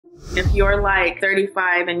If you're like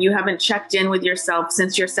 35 and you haven't checked in with yourself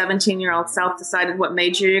since your 17-year-old self decided what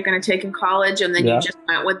major you're going to take in college, and then you just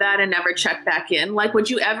went with that and never checked back in, like, would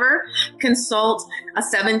you ever consult a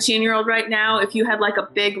 17-year-old right now if you had like a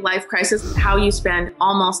big life crisis, how you spend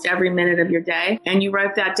almost every minute of your day, and you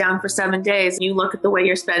write that down for 7 days, and you look at the way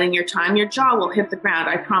you're spending your time, your jaw will hit the ground,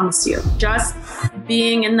 I promise you. Just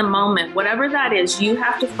being in the moment, whatever that is, you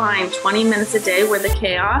have to find 20 minutes a day where the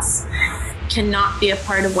chaos cannot be a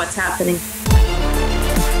part of what's happening.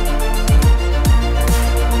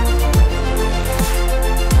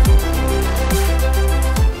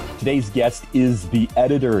 Today's guest is the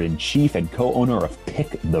editor-in-chief and co-owner of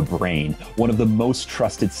Pick the Brain, one of the most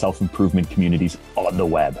trusted self-improvement communities on the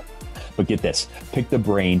web. But get this, Pick the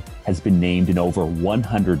Brain has been named in over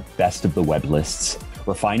 100 best of the web lists.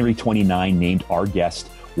 Refinery29 named our guest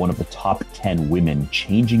one of the top 10 women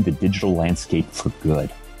changing the digital landscape for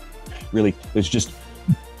good. Really, there's just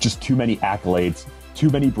too many accolades, too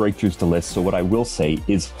many breakthroughs to list. So what I will say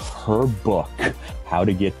is her book, How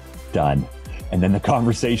to Get Done, and then the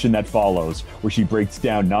conversation that follows, where she breaks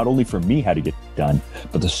down not only for me how to get done,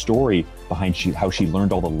 but the story behind how she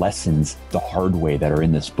learned all the lessons the hard way that are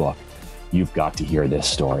in this book. You've got to hear this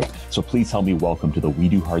story. So please help me welcome to the We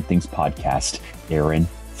Do Hard Things podcast, Erin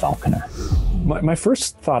Falconer. My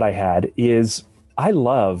first thought I had is I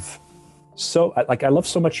love so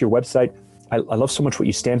much your website. I love so much what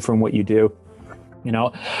you stand for and what you do. You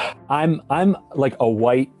know, I'm like a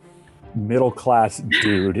white middle class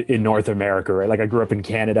dude in North America, right? Like I grew up in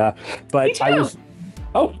Canada, but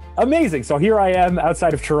amazing. So here I am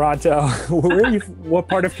outside of Toronto. Where are you? What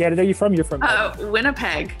part of Canada are you from? You're from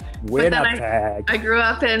Winnipeg. Winnipeg. I grew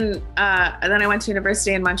up in, and then I went to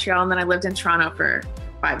university in Montreal, and then I lived in Toronto for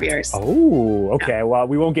 5 years. Oh, okay. Yeah. Well,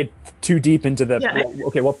 we won't get too deep into the. Yeah.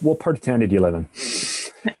 Okay, what part of town did you live in?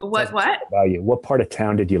 What? About you. What part of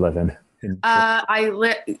town did you live in?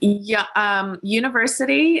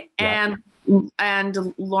 University and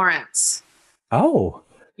Lawrence. Oh.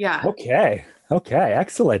 Yeah. Okay.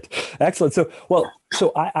 Excellent.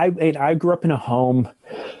 So I grew up in a home.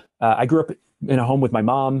 I grew up in a home with my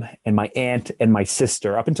mom and my aunt and my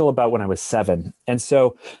sister up until about when I was 7. And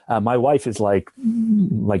so my wife is like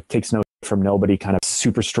takes no from nobody, kind of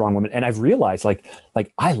super strong woman. And I've realized like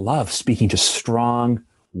I love speaking to strong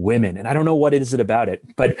women, and I don't know what it is about it,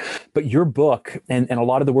 but your book and a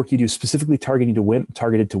lot of the work you do specifically targeted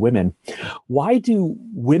to women. Why do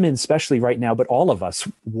women, especially right now, but all of us,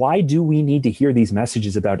 why do we need to hear these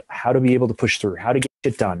messages about how to be able to push through, how to get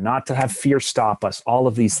it done, not to have fear stop us, all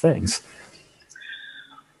of these things?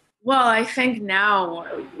 Well, I think now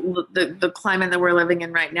the climate that we're living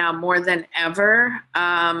in right now, more than ever,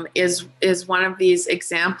 is one of these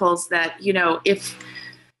examples that, you know,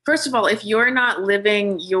 first of all, if you're not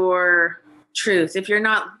living your truth, if you're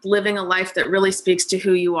not living a life that really speaks to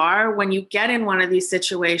who you are, when you get in one of these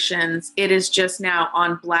situations, it is just now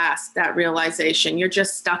on blast, that realization. You're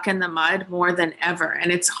just stuck in the mud more than ever.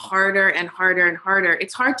 And it's harder and harder and harder.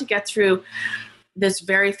 It's hard to get through this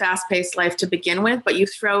very fast-paced life to begin with, but you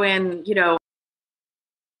throw in, you know,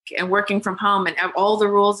 and working from home and all the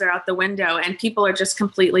rules are out the window, and people are just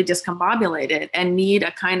completely discombobulated and need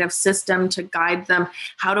a kind of system to guide them.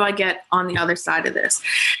 How do I get on the other side of this?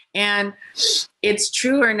 And it's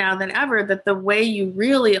truer now than ever that the way you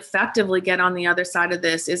really effectively get on the other side of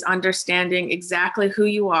this is understanding exactly who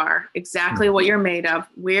you are, exactly what you're made of,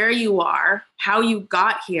 where you are, how you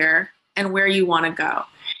got here, and where you want to go.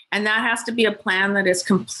 And that has to be a plan that is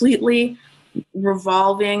completely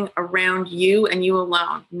revolving around you and you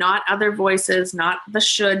alone, not other voices, not the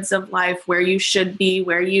shoulds of life, where you should be,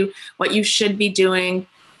 what you should be doing.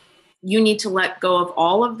 You need to let go of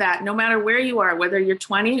all of that, no matter where you are, whether you're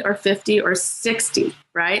 20 or 50 or 60,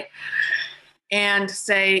 right? And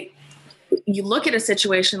say, you look at a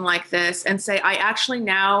situation like this and say, I actually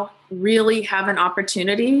now really have an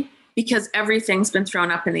opportunity, because everything's been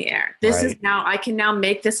thrown up in the air. This is now, I can now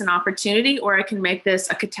make this an opportunity, or I can make this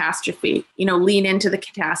a catastrophe, you know, lean into the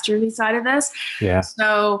catastrophe side of this. Yeah.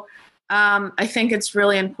 So I think it's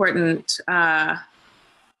really important to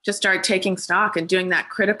start taking stock and doing that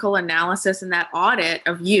critical analysis and that audit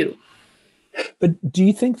of you. But do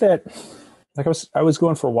you think that, like I was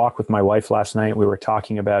going for a walk with my wife last night. We were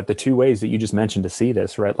talking about the two ways that you just mentioned to see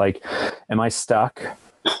this, right? Like, am I stuck?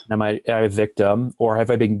 Am I a victim, or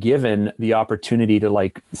have I been given the opportunity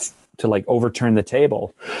to overturn the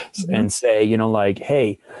table and say, you know, like,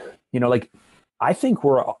 hey, you know, like, I think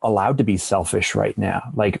we're allowed to be selfish right now.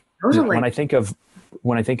 Like, totally. When I think of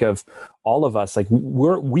when I think of all of us, like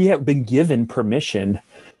we have been given permission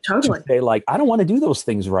Totally. to say like, I don't want to do those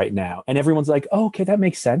things right now. And everyone's like, oh, okay, that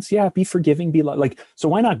makes sense. Yeah. Be forgiving, be like, so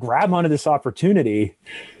why not grab onto this opportunity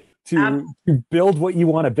to build what you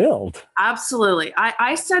want to build? Absolutely.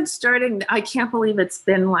 I said I can't believe it's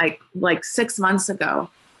been like 6 months ago.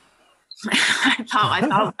 I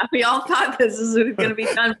thought we all thought this is going to be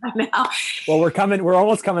done by now. Well, we're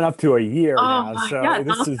almost coming up to a year now. So yeah, it's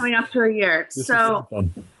almost coming up to a year. So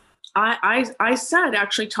I said,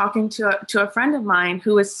 actually talking to a friend of mine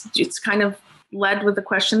who is it's kind of led with the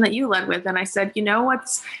question that you led with. And I said, you know,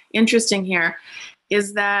 what's interesting here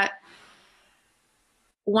is that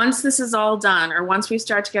once this is all done, or once we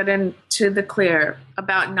start to get into the clear,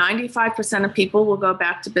 about 95% of people will go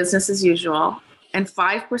back to business as usual, and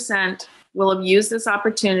 5% will have used this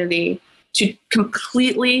opportunity to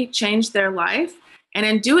completely change their life. And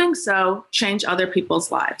in doing so, change other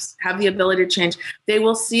people's lives, have the ability to change. They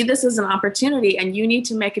will see this as an opportunity, and you need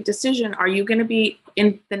to make a decision. Are you going to be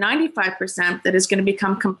in the 95% that is going to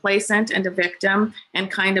become complacent and a victim and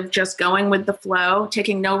kind of just going with the flow,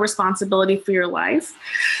 taking no responsibility for your life,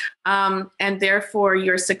 and therefore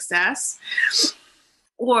your success?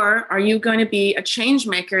 Or are you going to be a change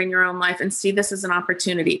maker in your own life and see this as an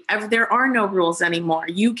opportunity? There are no rules anymore.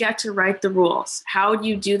 You get to write the rules. How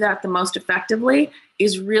you do that the most effectively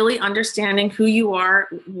is really understanding who you are,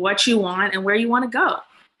 what you want, and where you want to go.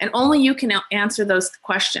 And only you can answer those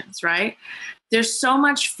questions, right? There's so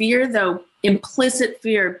much fear, though, implicit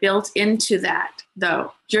fear built into that,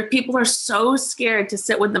 though. Your people are so scared to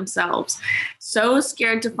sit with themselves, so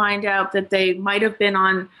scared to find out that they might have been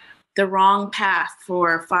on the wrong path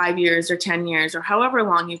for 5 years or 10 years or however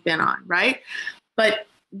long you've been on, right? But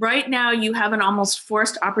right now you have an almost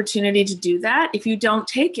forced opportunity to do that. If you don't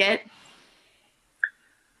take it,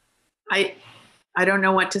 I don't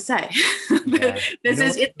know what to say. Yeah.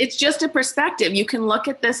 It's just a perspective. You can look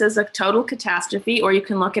at this as a total catastrophe, or you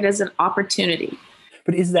can look at it as an opportunity.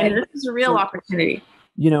 But this is a real opportunity.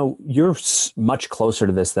 You know, you're much closer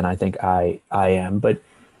to this than I think I am, but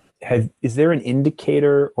is there an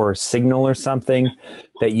indicator or a signal or something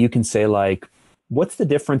that you can say, like, what's the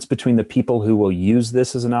difference between the people who will use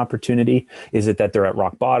this as an opportunity? Is it that they're at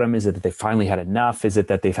rock bottom? Is it that they finally had enough? Is it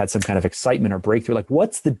that they've had some kind of excitement or breakthrough? Like,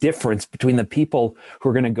 what's the difference between the people who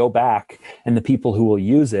are going to go back and the people who will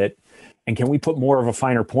use it? And can we put more of a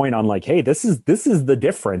finer point on, like, hey, this is the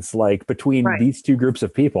difference, like, between these two groups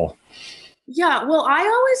of people? Yeah, well, I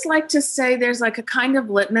always like to say there's like a kind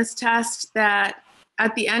of litmus test that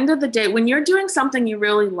at the end of the day, when you're doing something you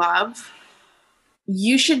really love,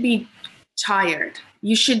 you should be tired.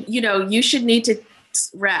 You should need to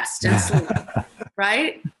rest and sleep,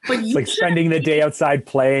 right? But it's like spending the day outside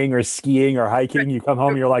playing or skiing or hiking. You come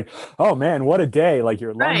home, you're like, oh man, what a day. Like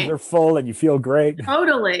your lungs are full and you feel great.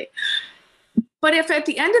 Totally. But if at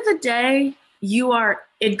the end of the day, you are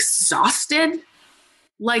exhausted,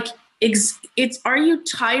 like are you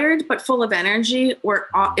tired but full of energy, or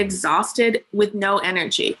exhausted with no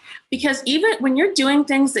energy? Because even when you're doing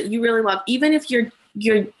things that you really love, even if you're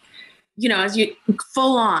as you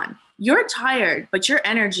full on, you're tired, but your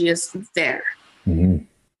energy is there. Mm-hmm.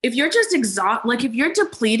 If you're just exhausted, like if you're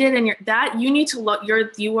depleted and you need to look,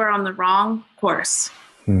 you are on the wrong course.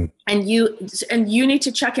 And you need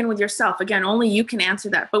to check in with yourself. Again, only you can answer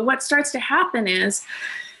that. But what starts to happen is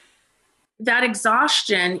that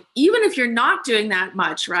exhaustion, even if you're not doing that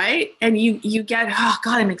much, right? And you get, oh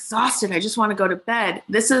God, I'm exhausted. I just want to go to bed.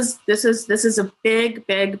 This is a big,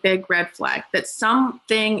 big, big red flag that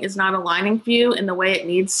something is not aligning for you in the way it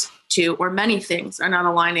needs to, or many things are not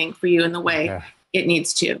aligning for you in the way it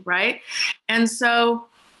needs to, right? And so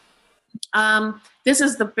this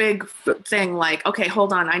is the big thing, like, okay,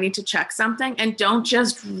 hold on, I need to check something, and don't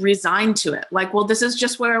just resign to it. Like, well, this is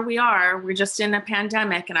just where we are. We're just in a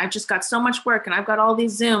pandemic and I've just got so much work and I've got all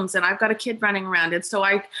these Zooms and I've got a kid running around. And so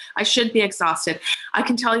I should be exhausted. I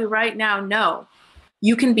can tell you right now, no,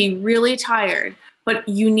 you can be really tired, but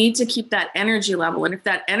you need to keep that energy level. And if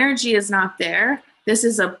that energy is not there, this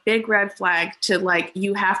is a big red flag to, like,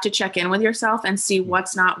 you have to check in with yourself and see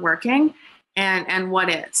what's not working and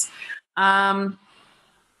what is.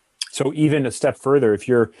 So even a step further, if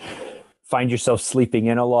you find yourself sleeping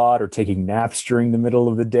in a lot or taking naps during the middle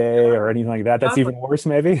of the day or anything like that, that's even worse,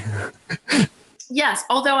 maybe? Yes.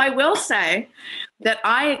 Although I will say that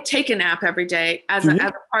I take a nap every day as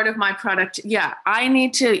a part of my product. Yeah.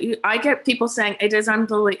 I get people saying, it is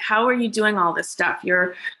unbelievable. How are you doing all this stuff?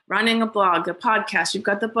 You're running a blog, a podcast, you've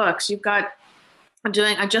got the books,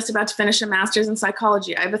 I'm just about to finish a master's in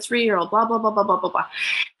psychology. I have a 3-year-old, blah, blah, blah, blah, blah, blah, blah.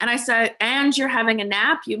 And I said, and you're having a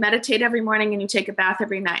nap, you meditate every morning and you take a bath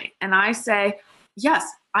every night. And I say, yes,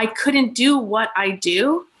 I couldn't do what I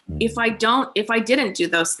do if I didn't do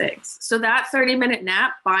those things. So that 30-minute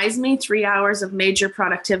nap buys me 3 hours of major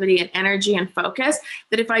productivity and energy and focus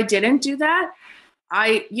that if I didn't do that,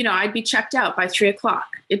 I'd be checked out by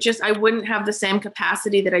 3:00. I wouldn't have the same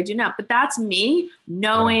capacity that I do now. But that's me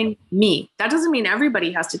knowing me. That doesn't mean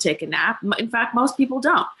everybody has to take a nap. In fact, most people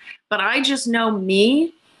don't. But I just know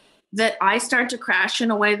me, that I start to crash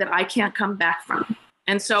in a way that I can't come back from.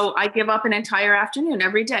 And so I give up an entire afternoon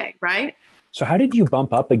every day, right? So how did you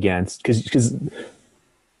bump up against, because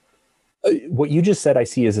what you just said, I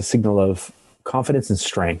see as a signal of confidence and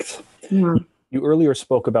strength. Mm-hmm. You earlier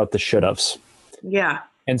spoke about the should-haves. Yeah.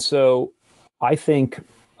 And so I think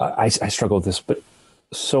I struggle with this, but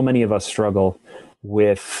so many of us struggle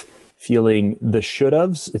with feeling the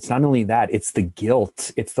should-haves. It's not only that, it's the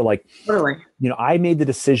guilt. It's the totally. I made the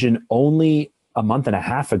decision only a month and a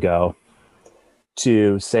half ago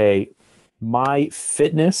to say, my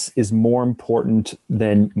fitness is more important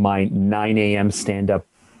than my 9 a.m. stand-up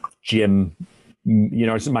gym,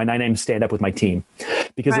 my 9 a.m. stand-up with my team,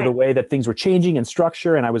 because of the way that things were changing and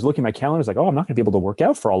structure. And I was looking at my calendar, I was like, oh, I'm not going to be able to work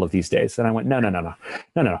out for all of these days. And I went, no.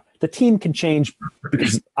 The team can change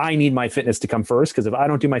because I need my fitness to come first. Because if I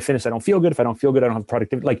don't do my fitness, I don't feel good. If I don't feel good, I don't have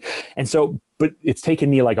productivity. But it's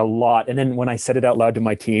taken me a lot. And then when I said it out loud to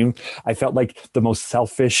my team, I felt like the most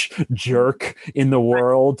selfish jerk in the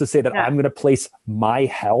world to say that I'm going to place my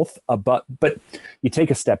health above. But you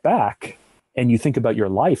take a step back and you think about your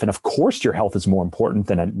life. And of course, your health is more important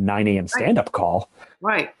than a 9 a.m. stand-up call.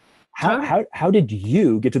 Right. How did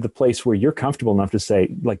you get to the place where you're comfortable enough to say,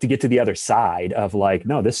 to get to the other side of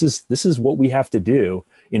no, this is what we have to do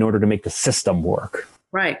in order to make the system work?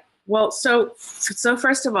 Right. Well, so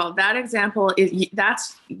first of all, that example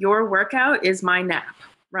that's your workout is my nap,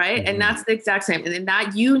 right? Mm-hmm. And that's the exact same. And then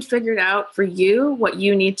that you figured out for you what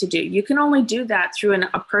you need to do. You can only do that through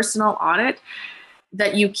a personal audit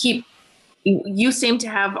that you keep. You seem to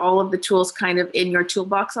have all of the tools kind of in your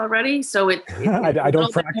toolbox already. So I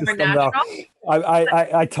don't practice them though.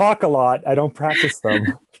 I talk a lot. I don't practice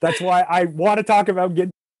them. That's why I want to talk about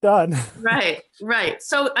getting done. Right.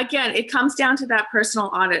 So again, it comes down to that personal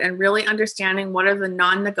audit and really understanding what are the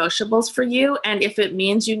non-negotiables for you. And if it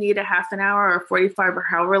means you need a half an hour or 45 or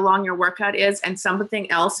however long your workout is, and something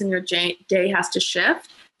else in your day has to shift,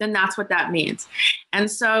 then that's what that means. And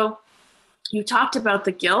so you talked about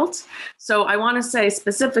the guilt. So I want to say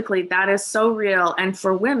specifically that is so real. And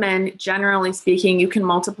for women, generally speaking, you can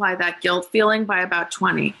multiply that guilt feeling by about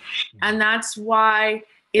 20. And that's why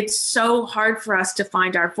it's so hard for us to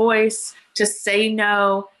find our voice, to say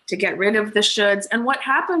no, to get rid of the shoulds. And what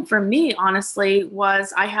happened for me, honestly,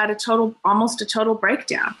 was I had almost a total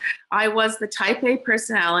breakdown. I was the type A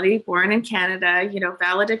personality, born in Canada,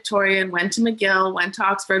 valedictorian, went to McGill, went to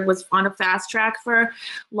Oxford, was on a fast track for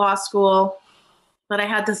law school. But I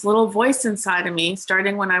had this little voice inside of me,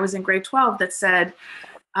 starting when I was in grade 12, that said,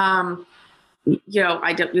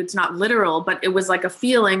 it's not literal, but it was like a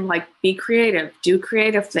feeling like, be creative, do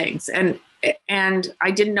creative things. And I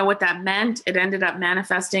didn't know what that meant. It ended up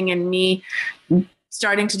manifesting in me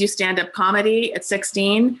starting to do stand-up comedy at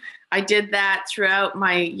 16. I did that throughout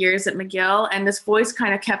my years at McGill, and this voice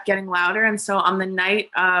kind of kept getting louder. And so on the night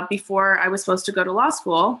before I was supposed to go to law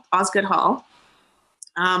school, Osgoode Hall,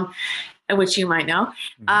 which you might know,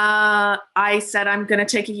 I said, I'm going to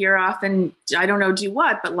take a year off and I don't know, do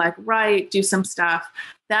what, but write, do some stuff.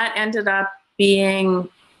 That ended up being,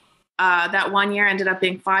 that 1 year ended up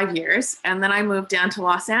being 5 years. And then I moved down to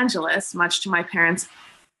Los Angeles, much to my parents'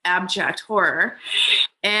 abject horror.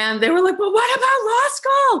 And they were like, well, what about law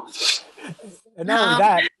school? And not only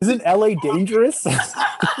that, isn't LA dangerous?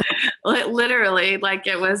 Literally,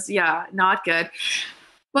 it was, not good.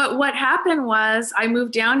 But what happened was I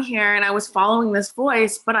moved down here and I was following this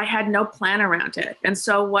voice, but I had no plan around it. And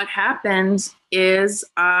so what happened is,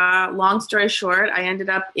 long story short, I ended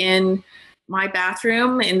up in my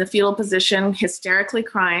bathroom in the fetal position, hysterically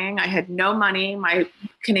crying. I had no money. My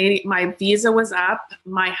visa was up.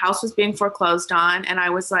 My house was being foreclosed on. And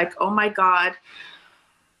I was like, oh my God,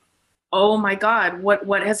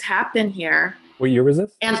 what has happened here? What year was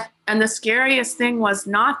this? And the scariest thing was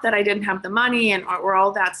not that I didn't have the money or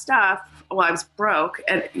all that stuff. Well, I was broke,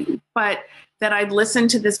 but that I'd listened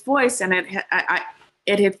to this voice and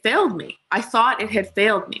it had failed me. I thought it had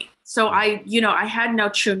failed me. So I had no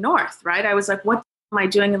true north, right? I was like, what am I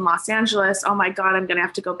doing in Los Angeles? Oh my God, I'm going to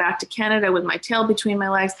have to go back to Canada with my tail between my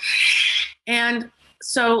legs. And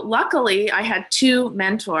so luckily I had two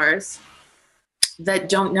mentors that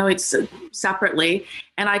don't know it separately.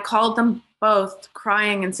 And I called them both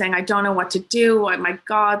crying and saying, I don't know what to do. Oh my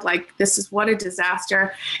God, like this is what a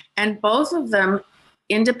disaster. And both of them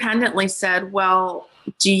independently said, well,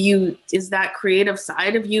 is that creative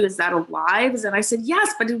side of you, is that alive? And I said,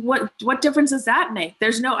 yes, but what difference does that make?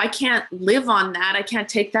 I can't live on that. I can't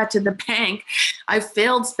take that to the bank. I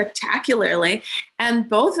failed spectacularly. And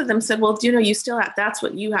both of them said, well, you still have, that's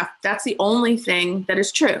what you have. That's the only thing that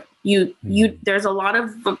is true. There's a lot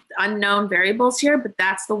of unknown variables here, but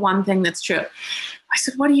that's the one thing that's true. I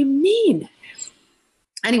said, what do you mean?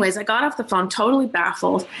 Anyways, I got off the phone totally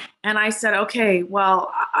baffled, and I said, okay,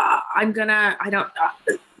 well, I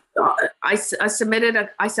submitted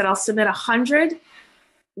I'll submit 100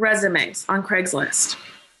 resumes on Craigslist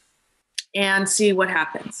and see what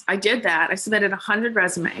happens. I did that. I submitted 100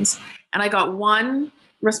 resumes, and I got one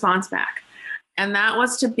response back, and that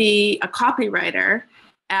was to be a copywriter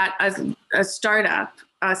at a startup,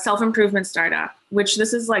 a self-improvement startup, which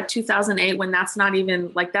this is like 2008, when that's not even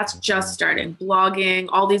like, that's just starting. Blogging,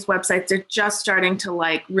 all these websites, they're just starting to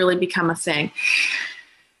like really become a thing.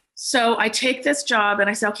 So I take this job and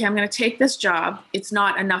I say, okay, I'm going to take this job. It's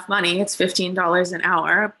not enough money. It's $15 an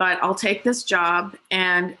hour, but I'll take this job.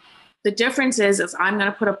 And the difference is I'm going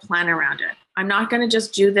to put a plan around it. I'm not going to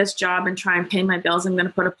just do this job and try and pay my bills. I'm going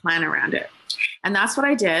to put a plan around it. And that's what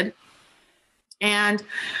I did. And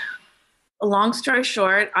long story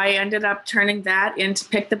short, I ended up turning that into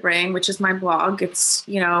Pick the Brain, which is my blog. It's,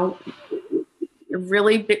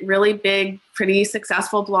 really big, pretty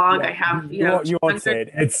successful blog. Yeah. I have, you won't say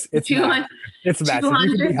it. It's massive. It's massive.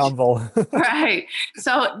 You can be humble. Right.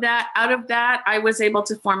 So out of that, I was able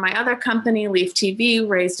to form my other company, Leaf TV,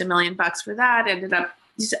 raised $1 million for that. Ended up.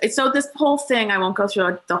 So this whole thing, I won't go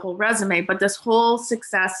through the whole resume, but this whole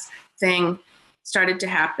success thing started to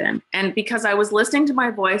happen. And because I was listening to my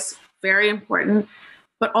voice, very important,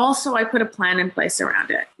 but also I put a plan in place around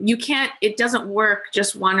it. It doesn't work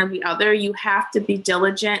just one or the other. You have to be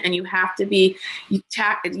diligent, and you have to be,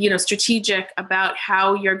 strategic about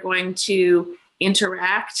how you're going to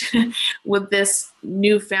interact with this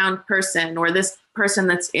newfound person, or this person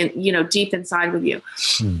that's deep inside with you.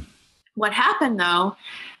 What happened though,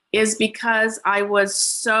 is because I was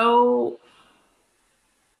so,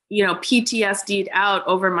 PTSD'd out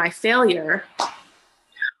over my failure,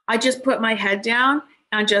 I just put my head down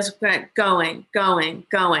and just went going,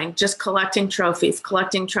 just collecting trophies,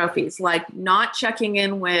 like not checking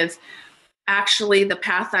in with actually the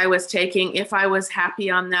path I was taking, if I was happy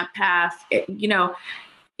on that path.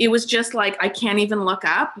 It was just like, I can't even look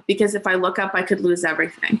up, because if I look up, I could lose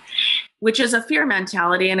everything, which is a fear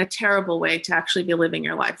mentality and a terrible way to actually be living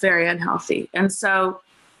your life, very unhealthy. And so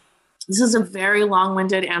this is a very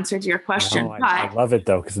long-winded answer to your question. No, I love it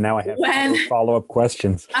though, because now I have follow-up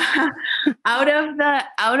questions. Out of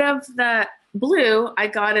the blue, I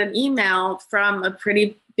got an email from a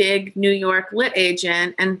pretty big New York lit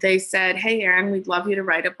agent, and they said, "Hey, Erin, we'd love you to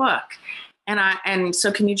write a book. And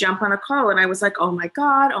so can you jump on a call?" And I was like, oh my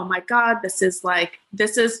God, this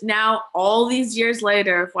is now all these years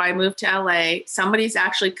later, if I moved to LA, somebody's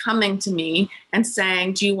actually coming to me and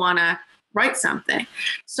saying, do you want to write something?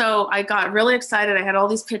 So I got really excited. I had all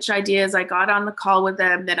these pitch ideas. I got on the call with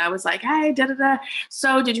them. Then I was like, hey,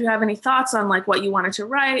 so did you have any thoughts on like what you wanted to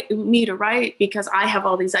write, because I have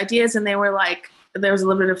all these ideas. And they were like, there was a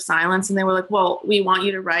little bit of silence, and they were like, well, we want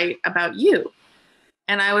you to write about you.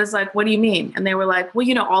 And I was like, what do you mean? And they were like, well,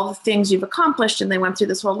 all the things you've accomplished. And they went through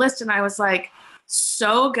this whole list. And I was like,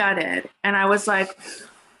 so gutted. And I was like,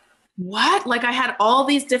 what? Like, I had all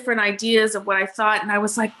these different ideas of what I thought. And I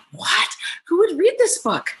was like, what? Who would read this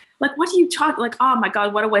book? Like, what do you talk? Like, oh my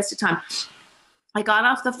God, what a waste of time. I got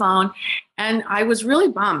off the phone and I was really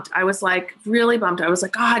bummed. I was like, really bummed. I was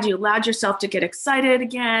like, God, you allowed yourself to get excited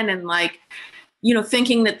again. And like,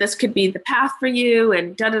 thinking that this could be the path for you,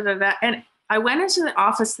 and And I went into the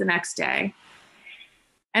office the next day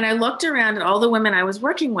and I looked around at all the women I was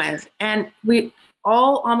working with, and we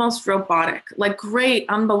all almost robotic, like great,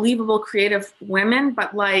 unbelievable, creative women,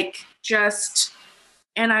 but like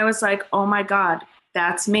and I was like, oh my God,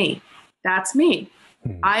 that's me.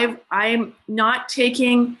 I'm not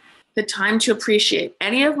taking the time to appreciate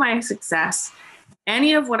any of my success,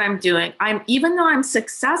 any of what I'm doing. Even though I'm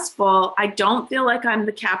successful, I don't feel like I'm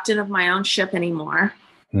the captain of my own ship anymore.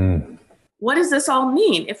 What does this all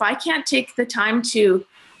mean? If I can't take the time to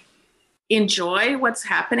enjoy what's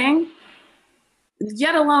happening,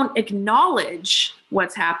 yet alone acknowledge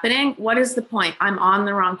what's happening, what is the point? I'm on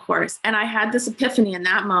the wrong course. And I had this epiphany in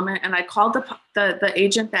that moment, and I called the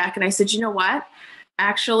agent back and I said, you know what?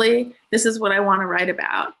 Actually, this is what I want to write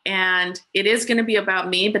about. And it is going to be about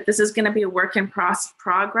me, but this is going to be a work in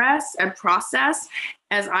progress and process.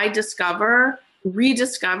 as I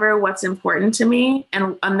rediscover what's important to me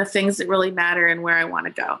and the things that really matter and where I want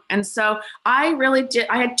to go. And so I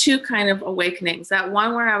had two kind of awakenings. That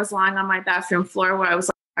one where I was lying on my bathroom floor where I was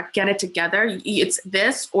like, get it together. It's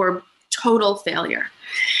this or total failure.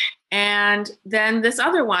 And then this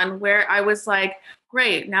other one where I was like,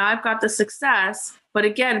 great, now I've got the success. But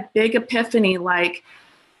again, big epiphany, like,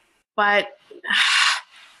 but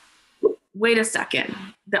wait a second,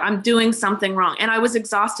 I'm doing something wrong. And I was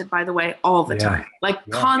exhausted, by the way, all the time,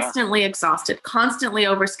 constantly exhausted, constantly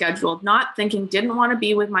overscheduled, not thinking, didn't want to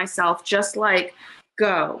be with myself, just like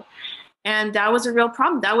go. And that was a real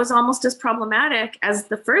problem. That was almost as problematic as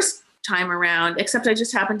the first time around, except I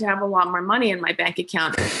just happened to have a lot more money in my bank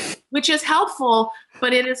account, which is helpful,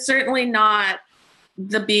 but it is certainly not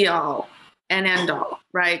the be all and end all,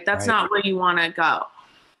 right? That's not where you want to go.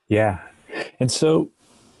 Yeah. And so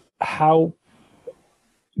how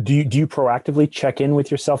do you proactively check in with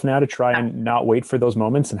yourself now to try and not wait for those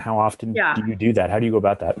moments? And how often do you do that? How do you go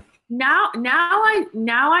about that? Now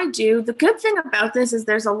I do. The good thing about this is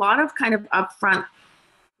there's a lot of kind of upfront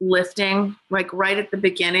lifting, like right at the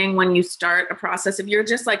beginning when you start a process. If you're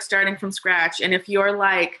just like starting from scratch, and if you're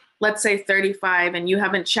like, let's say 35 and you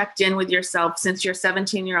haven't checked in with yourself since your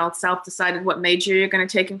 17-year-old self decided what major you're going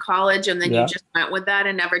to take in college, and then you just went with that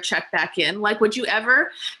and never checked back in. Like, would you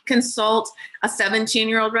ever consult a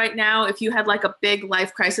 17-year-old right now if you had like a big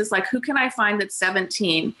life crisis? Like, who can I find that's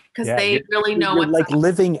 17? Because they really know what's like up.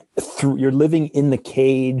 You're living in the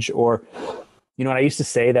cage, or, you know, and I used to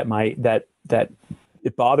say that that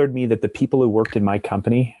it bothered me that the people who worked in my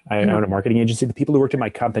company, I own a marketing agency, the people who worked in my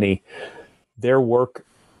company, their work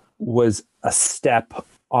was a step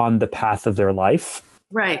on the path of their life.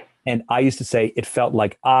 Right. And I used to say it felt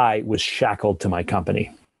like I was shackled to my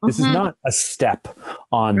company. This is not a step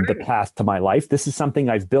on the path to my life. This is something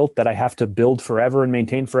I've built that I have to build forever and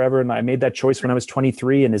maintain forever. And I made that choice when I was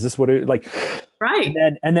 23. And is this what it like? Right.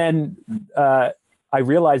 And then I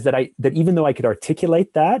realized that even though I could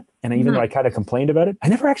articulate that, and even though I kind of complained about it, I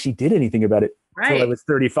never actually did anything about it until I was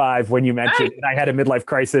 35 when you mentioned and I had a midlife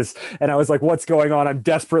crisis and I was like, what's going on? I'm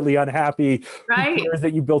desperately unhappy. Who cares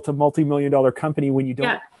that you built a multi-million-dollar company when you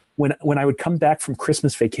don't? When I would come back from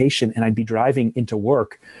Christmas vacation and I'd be driving into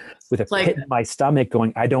work with a pit in my stomach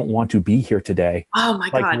going, I don't want to be here today. Oh my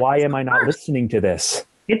God. Like, why am I not listening to this?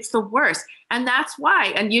 It's the worst. And that's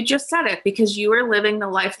why, and you just said it, because you were living the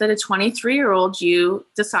life that a 23-year-old you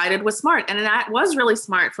decided was smart. And that was really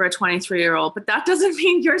smart for a 23-year-old, but that doesn't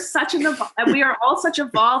mean you're such we are all such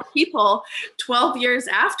evolved people 12 years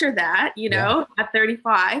after that, you know, at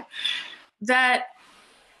 35, that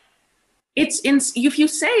if you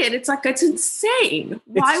say it, it's like, it's insane.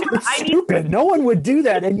 Why would it's stupid. No one would do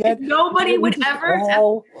that. And yet nobody would ever.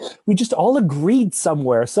 We just all agreed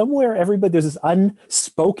somewhere, everybody, there's this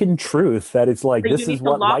unspoken truth that it's like, this is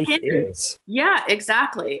what life is. Yeah,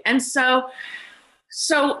 exactly. And so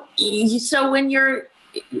when you're,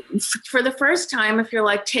 for the first time, if you're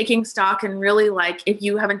like taking stock and really like, if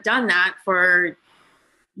you haven't done that for,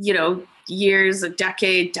 you know, years,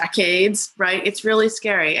 decades, right? It's really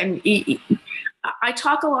scary. And I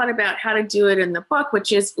talk a lot about how to do it in the book,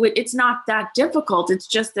 which is, it's not that difficult. It's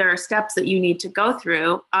just there are steps that you need to go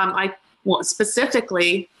through. I will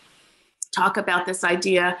specifically talk about this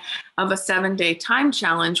idea of a 7-day time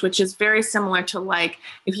challenge, which is very similar to like,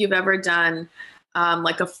 if you've ever done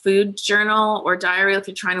like a food journal or diary, if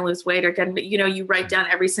you're trying to lose weight or you write down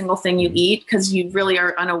every single thing you eat because you really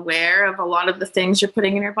are unaware of a lot of the things you're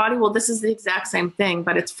putting in your body. Well, this is the exact same thing,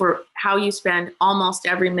 but it's for how you spend almost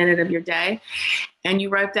every minute of your day. And you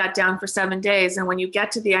write that down for 7 days. And when you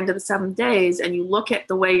get to the end of the 7 days and you look at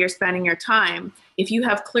the way you're spending your time, if you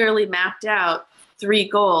have clearly mapped out 3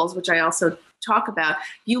 goals, which I also talk about,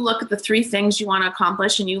 you look at the 3 things you want to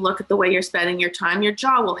accomplish and you look at the way you're spending your time, your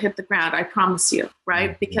jaw will hit the ground. I promise you,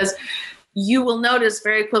 right? Because you will notice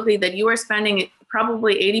very quickly that you are spending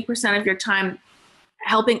probably 80% of your time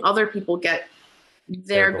helping other people get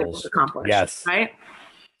their goals accomplished. Yes. Right.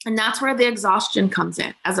 And that's where the exhaustion comes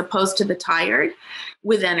in, as opposed to the tired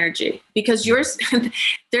with energy, because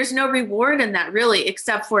there's no reward in that really,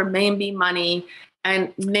 except for maybe money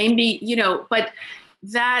and maybe, but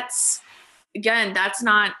that's, again, that's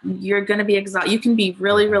not, you're going to be exhausted. You can be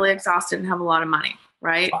really, really exhausted and have a lot of money.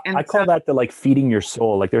 Right. And I call that the like feeding your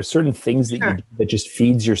soul. Like there's certain things that you do that just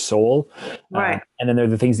feeds your soul. Right. And then there are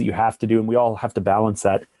the things that you have to do. And we all have to balance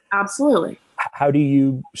that. Absolutely. How do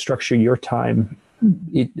you structure your time?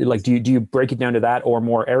 Do you break it down to that or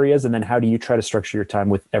more areas? And then how do you try to structure your time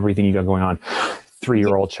with everything you got going on?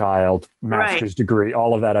 3-year-old child, master's degree,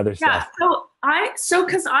 all of that other Yeah. stuff.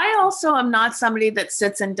 Because I also am not somebody that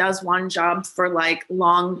sits and does one job for like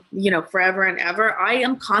long, forever and ever. I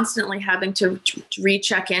am constantly having to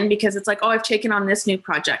recheck in because it's like, oh, I've taken on this new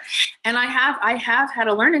project, and I have had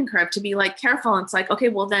a learning curve to be like careful. And it's like, okay,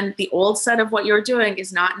 well then the old set of what you're doing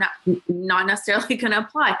is not necessarily going to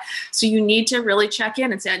apply. So you need to really check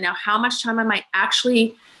in and say, now how much time am I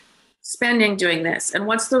actually spending doing this, and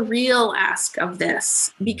what's the real ask of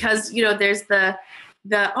this? Because there's the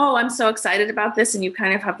oh, I'm so excited about this, and you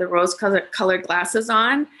kind of have the rose colored glasses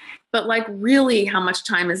on, but like really how much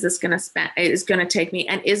time is this going to take me,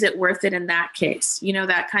 and is it worth it in that case,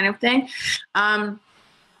 that kind of thing.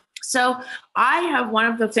 So I have one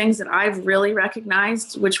of the things that I've really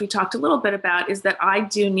recognized, which we talked a little bit about, is that I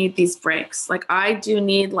do need these breaks. Like I do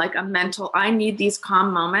need I need these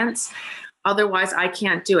calm moments. Otherwise, I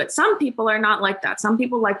can't do it. Some people are not like that. Some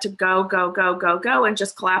people like to go, and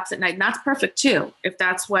just collapse at night. And that's perfect too. If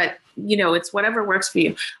that's what, it's whatever works for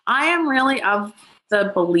you. I am really of the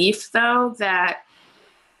belief though, that,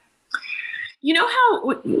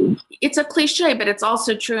 how it's a cliche, but it's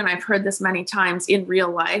also true. And I've heard this many times in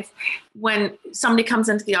real life when somebody comes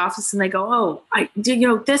into the office and they go, oh, I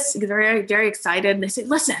do, this, they're very, very excited. And they say,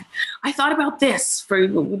 listen, I thought about this for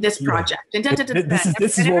this project. And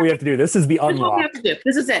this is what we have to do. This is the unlock. This is what we have to do.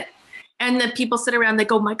 This is it. And then people sit around, they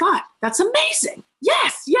go, my God, that's amazing.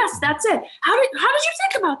 Yes, that's it. How did you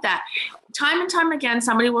think about that? Time and time again,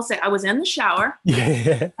 somebody will say, I was in the shower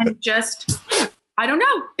and just, I don't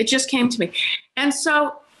know. It just came to me. And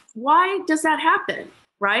so why does that happen?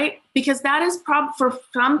 Right? Because that is for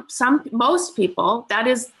most people,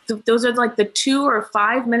 those are like the 2 or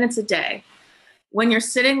 5 minutes a day when you're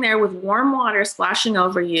sitting there with warm water splashing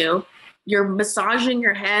over you, you're massaging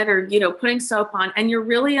your head or, putting soap on, and you're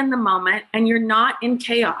really in the moment and you're not in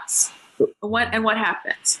chaos. What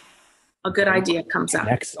happens? A good idea comes out.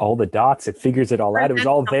 Connects all the dots. It figures it all out. It was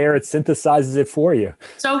all there. It synthesizes it for you.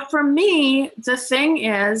 So for me, the thing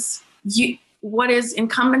is, what is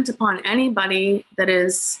incumbent upon anybody that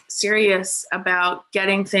is serious about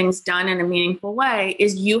getting things done in a meaningful way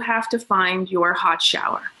is you have to find your hot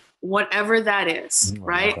shower, whatever that is,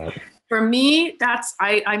 right? For me,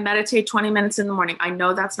 I meditate 20 minutes in the morning. I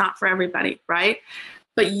know that's not for everybody, right?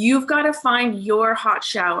 But you've got to find your hot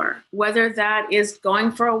shower, whether that is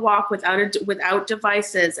going for a walk without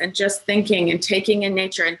devices and just thinking and taking in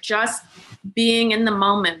nature and just being in the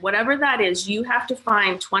moment, whatever that is. You have to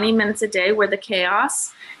find 20 minutes a day where the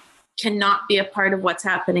chaos cannot be a part of what's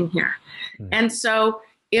happening here. Mm-hmm. And so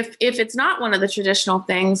if it's not one of the traditional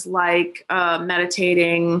things like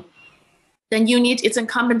meditating, then it's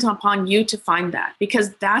incumbent upon you to find that,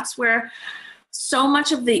 because that's where so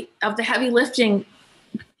much of the heavy lifting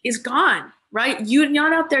is gone, right? You're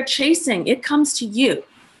not out there chasing, it comes to you,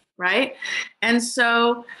 right? And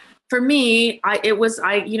so for me, I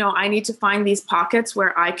need to find these pockets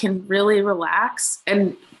where I can really relax,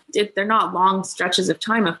 and they're not long stretches of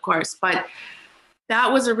time, of course, but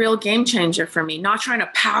that was a real game changer for me. Not trying to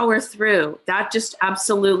power through. That just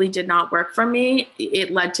absolutely did not work for me.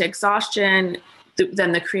 It led to exhaustion.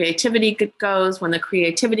 Then the creativity goes. When the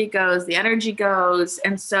creativity goes, the energy goes.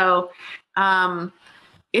 And so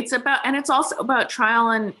it's also about trial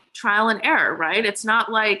and error, right? It's not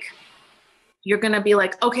like you're going to be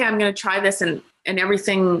like, okay, I'm going to try this and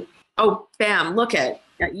everything. Oh, bam, look at,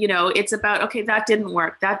 it's about, okay, that didn't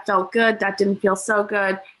work. That felt good. That didn't feel so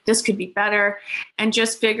good. This could be better. And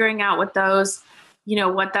just figuring out what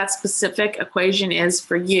what that specific equation is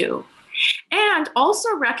for you. And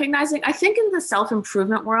also recognizing, I think in the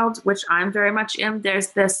self-improvement world, which I'm very much in,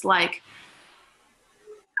 there's this like,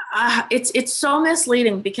 it's so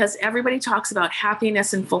misleading because everybody talks about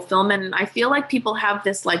happiness and fulfillment. And I feel like people have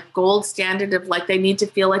this like gold standard of like, they need to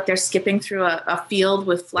feel like they're skipping through a field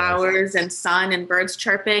with flowers and sun and birds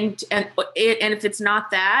chirping. And if it's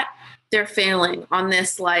not that, they're failing on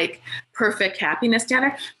this like perfect happiness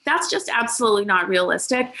standard. That's just absolutely not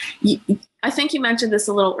realistic. I think you mentioned this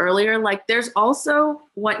a little earlier. Like there's also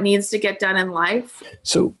what needs to get done in life.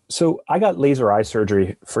 So I got laser eye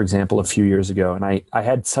surgery, for example, a few years ago. And I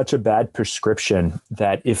had such a bad prescription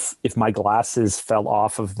that if my glasses fell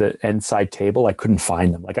off of the inside table, I couldn't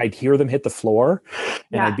find them. Like I'd hear them hit the floor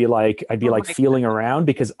and I'd be like feeling around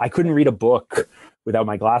because I couldn't read a book without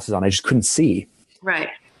my glasses on. I just couldn't see. Right.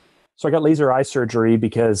 So I got laser eye surgery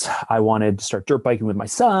because I wanted to start dirt biking with my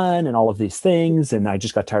son and all of these things. And I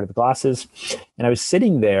just got tired of the glasses. And I was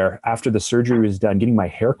sitting there after the surgery was done, getting my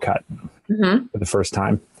hair cut for the first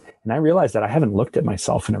time. And I realized that I haven't looked at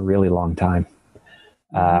myself in a really long time.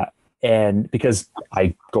 And because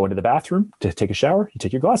I go into the bathroom to take a shower, you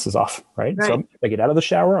take your glasses off, right? Right. So I get out of the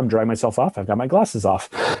shower, I'm drying myself off, I've got my glasses off.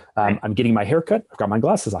 Right. I'm getting my hair cut, I've got my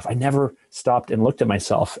glasses off. I never stopped and looked at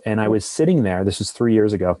myself. And I was sitting there, this was 3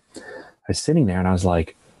 years ago. I was sitting there and I was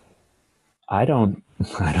like, I don't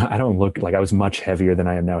look like, I was much heavier than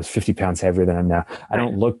I am now. I was 50 pounds heavier than I am now. I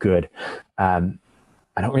don't look good. I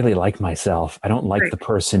don't really like myself. I don't like the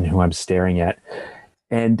person who I'm staring at.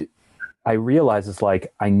 And I realized it's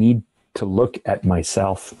like, I need to look at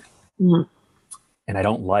myself, and I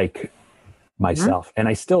don't like myself, and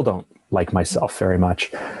I still don't like myself very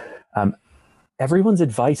much. Everyone's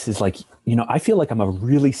advice is like, I feel like I'm a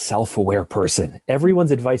really self-aware person.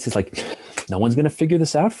 Everyone's advice is like, no one's going to figure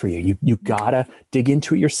this out for you. You gotta dig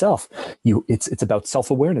into it yourself. It's about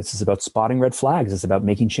self-awareness. It's about spotting red flags. It's about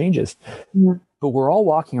making changes. But we're all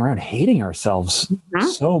walking around hating ourselves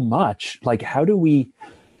so much. Like, how do we?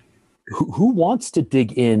 Who wants to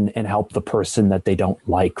dig in and help the person that they don't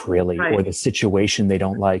like, really, or the situation they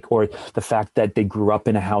don't like, or the fact that they grew up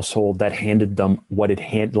in a household that handed them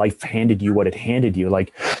life handed you what it handed you?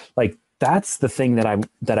 Like that's the thing that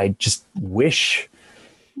I just wish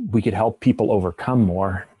we could help people overcome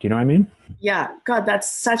more. Do you know what I mean? Yeah. God, that's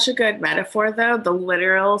such a good metaphor, though, the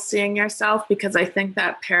literal seeing yourself, because I think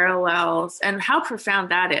that parallels, and how profound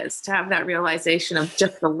that is to have that realization of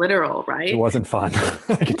just the literal, right? It wasn't fun.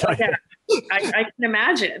 I can tell you. I can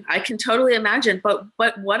imagine. I can totally imagine. But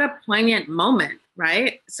what a poignant moment,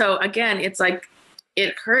 right? So again, it's like,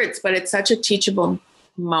 it hurts, but it's such a teachable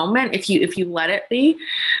moment if you let it be.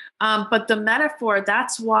 But the metaphor,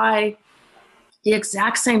 that's why the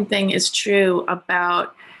exact same thing is true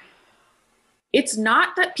about, it's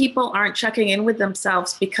not that people aren't checking in with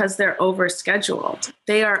themselves because they're overscheduled.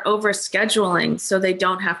 They are overscheduling so they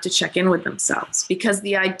don't have to check in with themselves, because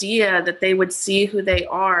the idea that they would see who they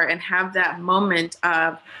are and have that moment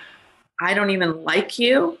of, I don't even like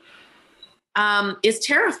you, is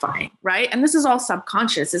terrifying, right? And this is all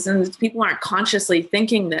subconscious. Isn't people aren't consciously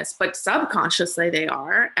thinking this, but subconsciously they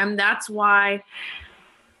are. And that's why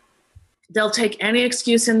they'll take any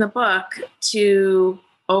excuse in the book to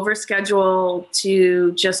overschedule,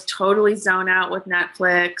 to just totally zone out with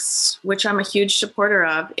Netflix, which I'm a huge supporter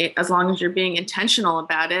of, as long as you're being intentional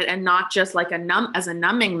about it and not just like as a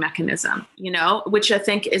numbing mechanism, which I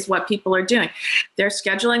think is what people are doing. They're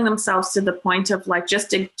scheduling themselves to the point of like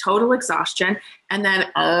just a total exhaustion, and then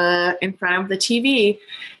in front of the TV.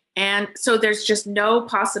 And so there's just no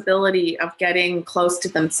possibility of getting close to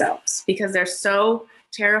themselves because they're so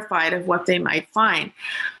terrified of what they might find.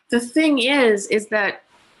 The thing is that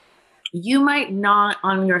you might not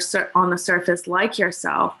on the surface like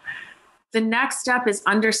yourself. The next step is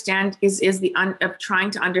of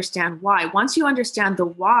trying to understand why. Once you understand the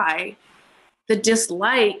why, the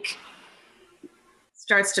dislike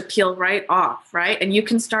starts to peel right off, right? And you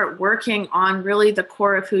can start working on really the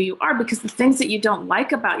core of who you are, because the things that you don't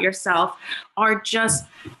like about yourself are just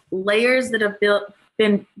layers that have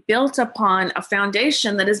been built upon a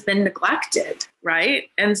foundation that has been neglected, right?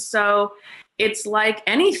 And so it's like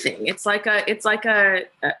anything. It's like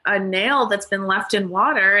a nail that's been left in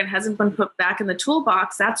water and hasn't been put back in the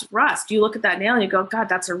toolbox. That's rust. You look at that nail and you go, God,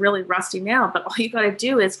 that's a really rusty nail. But all you got to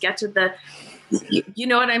do is get to the, you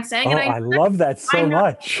know what I'm saying? Oh, and I love that so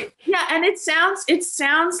much. Yeah, and it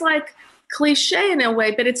sounds like cliche in a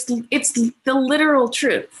way, but it's the literal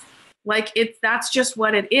truth. Like that's just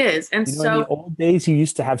what it is. And so in the old days, you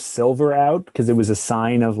used to have silver out because it was a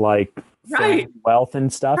sign of like wealth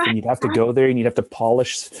and stuff, and you'd have to go there and you'd have to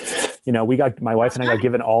polish. My wife and I got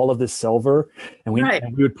given all of this silver, and we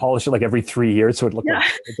would polish it like every 3 years, so it looked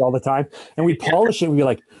like all the time. And we'd polish it, and we'd be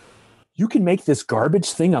like, "You can make this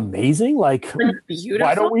garbage thing amazing! Like, beautiful.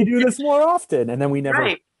 Why don't we do this more often?" And then we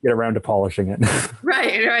never get around to polishing it.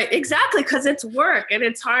 Right, exactly, because it's work and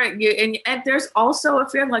it's hard. And there's also a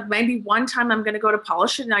fear like maybe one time I'm going to go to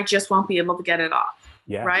polish it and I just won't be able to get it off.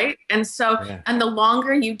 Yeah. Right. And so, and the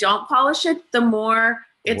longer you don't polish it, the more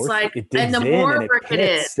it's like, and the more work it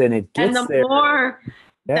is, and it gets and the more.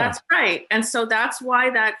 That's right. And so that's why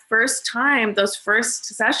that first time, those first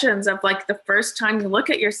sessions of like the first time you look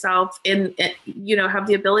at yourself and have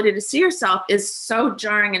the ability to see yourself is so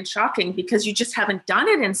jarring and shocking because you just haven't done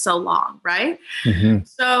it in so long. Right. Mm-hmm.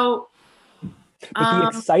 So. But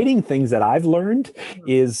the exciting things that I've learned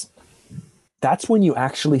is that's when you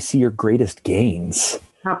actually see your greatest gains.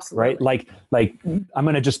 Absolutely. Right? Like I'm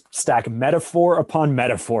going to just stack metaphor upon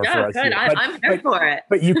metaphor for us. Good. I'm here for it.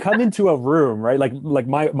 But you come into a room, right? Like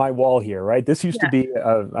my wall here, right? This used to be, I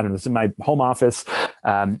don't know, this is my home office.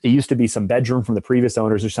 It used to be some bedroom from the previous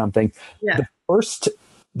owners or something. Yeah.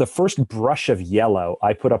 The first brush of yellow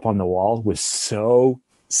I put up on the wall was so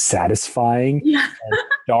satisfying and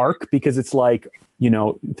dark, because it's like,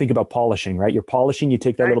 think about polishing, right? You're polishing, you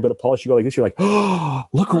take that little bit of polish, you go like this, you're like, oh,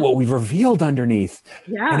 look at what we've revealed underneath.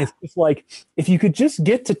 Yeah. And it's just like, if you could just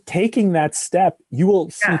get to taking that step, you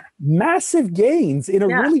will see massive gains in a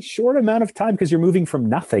really short amount of time, because you're moving from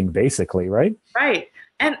nothing, basically, right? Right.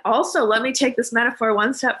 And also, let me take this metaphor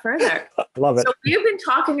one step further. Love it. So we've been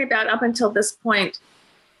talking about, up until this point,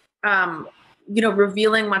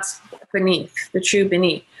 revealing what's beneath, the true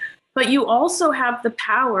beneath. But you also have the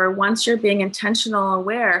power, once you're being intentional,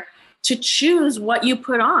 aware, to choose what you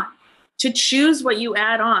put on, to choose what you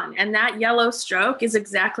add on. And that yellow stroke is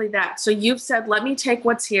exactly that. So you've said, let me take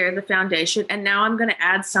what's here, the foundation, and now I'm going to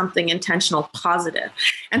add something intentional, positive.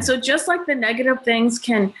 And so just like the negative things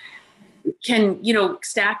can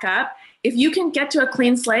stack up, if you can get to a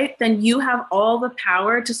clean slate, then you have all the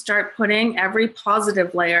power to start putting every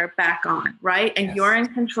positive layer back on, right? And you're in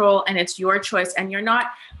control, and it's your choice. And you're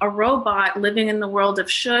not a robot living in the world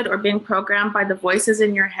of should, or being programmed by the voices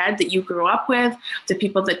in your head that you grew up with, the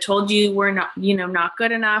people that told you were not, not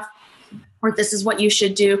good enough, or this is what you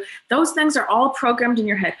should do. Those things are all programmed in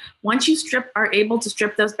your head. Once you are able to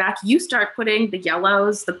strip those back, you start putting the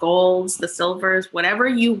yellows, the golds, the silvers, whatever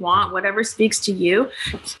you want, whatever speaks to you.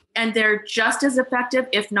 And they're just as effective,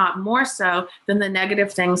 if not more so, than the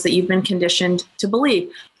negative things that you've been conditioned to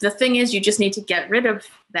believe. The thing is, you just need to get rid of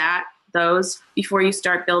those before you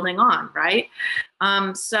start building on, right?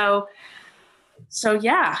 So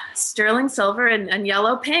yeah, sterling silver and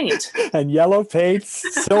yellow paint. And yellow paint,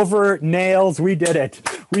 silver nails. We did it.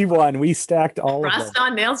 We won. We stacked all of them. Rust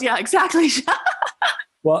on nails. Yeah, exactly.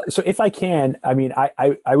 Well, so if I can,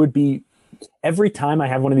 I would be, every time I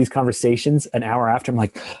have one of these conversations, an hour after, I'm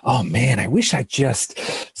like, oh man, I wish I just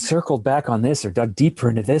circled back on this or dug deeper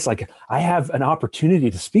into this. Like, I have an opportunity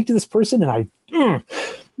to speak to this person, and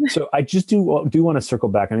so I just do want to circle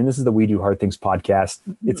back. This is the We Do Hard Things podcast.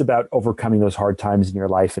 It's about overcoming those hard times in your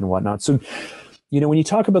life and whatnot. So, when you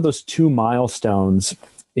talk about those 2 milestones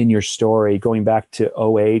in your story, going back to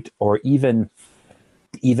 '08, or even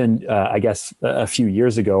I guess a few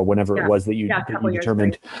years ago, whenever it was that you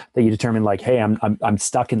determined like, hey, I'm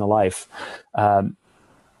stuck in the life.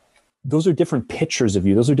 Those are different pictures of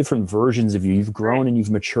you. Those are different versions of you. You've grown and you've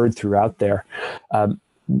matured throughout there.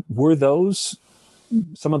 Were those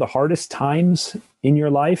some of the hardest times in your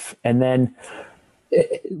life? And then,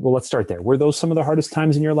 well, let's start there. Were those some of the hardest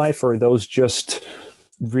times in your life, or are those just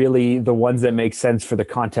really the ones that make sense for the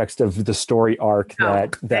context of the story arc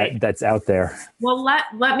that's out there? Well,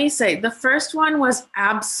 let me say, the first one was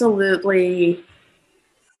absolutely,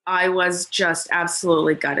 I was just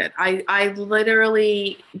absolutely gutted. I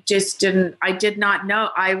literally just did not know.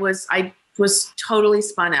 I was totally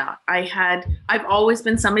spun out. I've always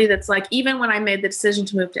been somebody that's like, even when I made the decision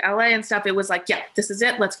to move to LA and stuff, it was like, yeah, this is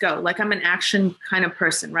it. Let's go. Like, I'm an action kind of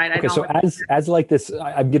person, right? Okay, so as like this,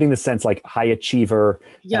 I'm getting the sense like high achiever,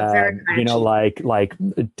 very high achiever. like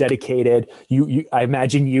dedicated. I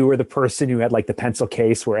imagine you were the person who had like the pencil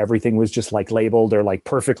case where everything was just like labeled or like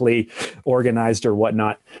perfectly organized or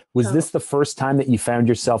whatnot. Was this the first time that you found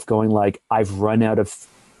yourself going like, I've run out of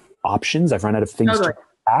options. I've run out of things to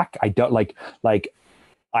back. I don't like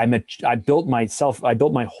I built my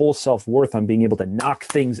whole self-worth on being able to knock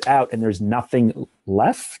things out, and there's nothing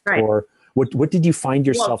left? Right. Or what did you find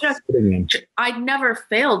yourself sitting in? I'd never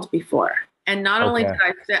failed before. And not only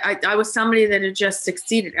did I was somebody that had just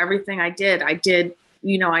succeeded. Everything I did, I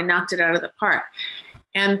knocked it out of the park.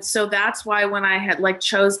 And so that's why when I had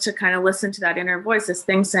chose to kind of listen to that inner voice, this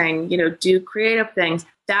thing saying, do creative things,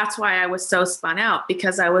 that's why I was so spun out,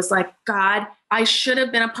 because I was like, God, I should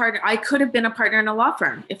have been a partner. I could have been a partner in a law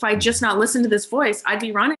firm. If I just not listened to this voice, I'd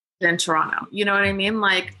be running in Toronto. You know what I mean?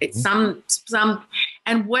 Like it's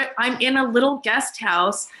and what I'm in a little guest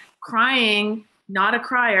house crying, not a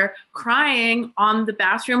crier, crying on the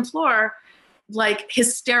bathroom floor, like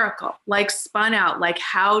hysterical, like spun out, like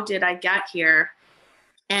how did I get here?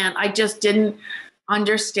 And I just didn't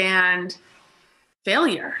understand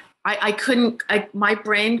failure. My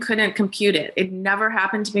brain couldn't compute it. It never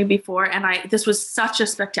happened to me before. And this was such a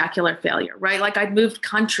spectacular failure, right? Like I'd moved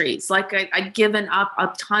countries, like I'd given up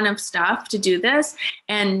a ton of stuff to do this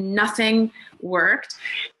and nothing worked.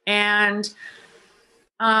 And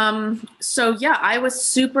so yeah, I was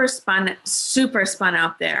super spun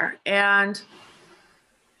out there. And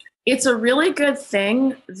it's a really good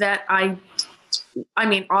thing that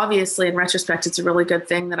obviously in retrospect, it's a really good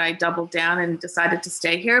thing that I doubled down and decided to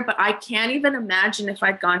stay here, but I can't even imagine if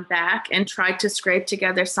I'd gone back and tried to scrape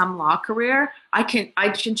together some law career. I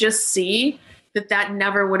can just see that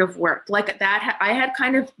never would have worked. Like that, I had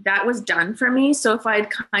kind of, that was done for me. So if I'd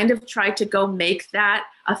kind of tried to go make that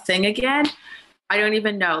a thing again, I don't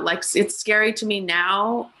even know. Like, it's scary to me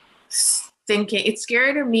now thinking, it's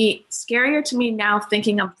scarier to me now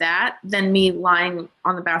thinking of that than me lying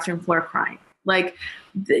on the bathroom floor crying. Like,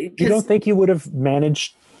 you don't think you would have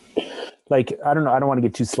managed, like, I don't know, I don't want to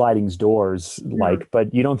get too sliding doors, like,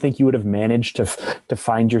 but you don't think you would have managed to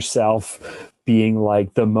find yourself being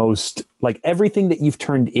like the most, like everything that you've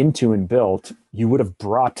turned into and built, you would have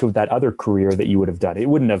brought to that other career that you would have done. It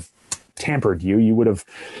wouldn't have tampered you.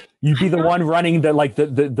 You'd be the one running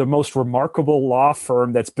the most remarkable law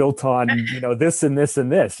firm that's built on, this and this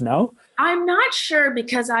and this. No, I'm not sure,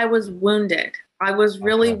 because I was wounded. I was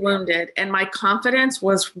really wounded, and my confidence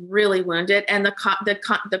was really wounded. And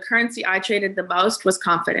the currency I traded the most was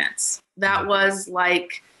confidence. That was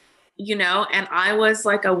like, and I was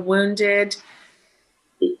like a wounded,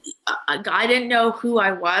 I didn't know who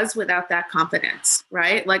I was without that confidence,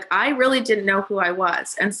 right? Like, I really didn't know who I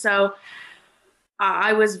was. And so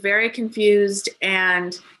I was very confused,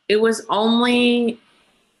 and it was only,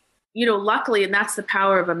 luckily, and that's the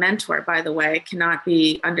power of a mentor, by the way, cannot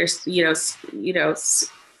be it's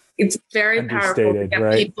very powerful to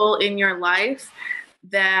get people in your life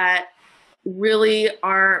that really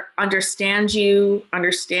understand you,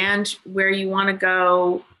 understand where you want to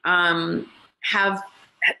go,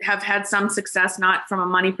 have had some success, not from a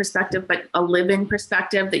money perspective, but a living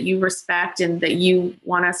perspective that you respect and that you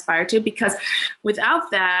want to aspire to. Because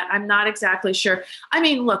without that, I'm not exactly sure. I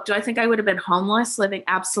mean, look, do I think I would have been homeless living?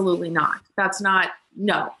 Absolutely not.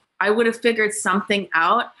 No, I would have figured something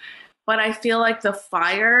out, but I feel like the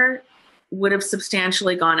fire would have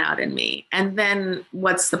substantially gone out in me. And then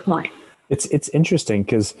what's the point? It's interesting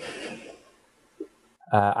because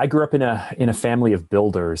I grew up in a family of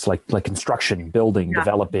builders, like construction, building,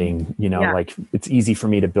 developing, like it's easy for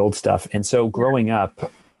me to build stuff. And so growing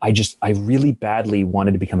up, I really badly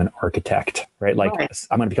wanted to become an architect, right? Like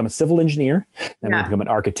I'm going to become a civil engineer, then I'm going to become an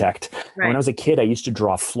architect. Right. When I was a kid, I used to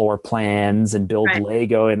draw floor plans and build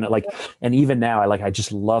Lego and and even now I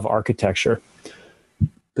just love architecture.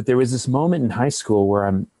 But there was this moment in high school where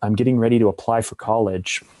I'm getting ready to apply for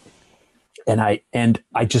college, and I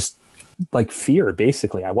just like fear,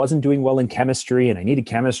 basically. I wasn't doing well in chemistry and I needed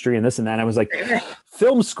chemistry and this and that. I was like,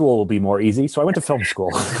 film school will be more easy. So I went to film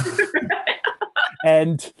school.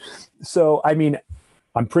 And so, I mean,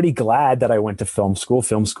 I'm pretty glad that I went to film school.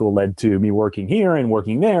 Film school led to me working here and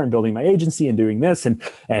working there and building my agency and doing this. And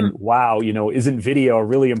wow, isn't video a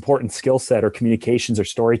really important skill set, or communications or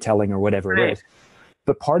storytelling or whatever it is?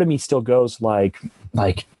 But part of me still goes like,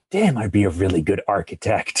 damn, I'd be a really good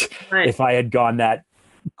architect if I had gone that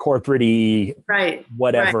corporate-y,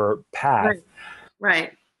 whatever path.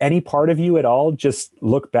 Right. Any part of you at all just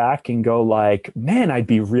look back and go like, man, I'd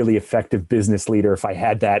be really effective business leader if I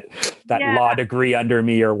had that law degree under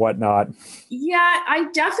me or whatnot? Yeah,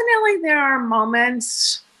 there are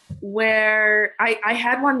moments where I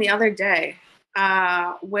had one the other day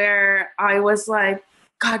where I was like,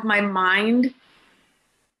 God, my mind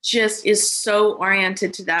just is so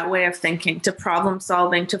oriented to that way of thinking, to problem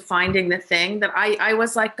solving, to finding the thing, that I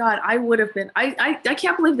was like, God, I would have been, I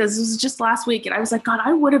can't believe this was just last week. And I was like, God,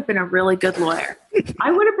 I would have been a really good lawyer.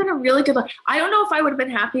 I would have been a really good lawyer. I don't know if I would have been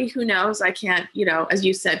happy. Who knows? I can't, as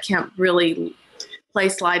you said, can't really play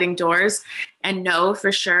sliding doors and know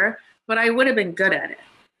for sure, but I would have been good at it.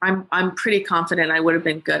 I'm pretty confident I would have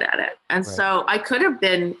been good at it. And so I could have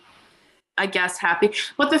been, I guess, happy.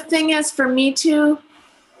 But the thing is, for me to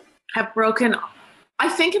have broken, I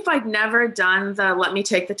think if I'd never done let me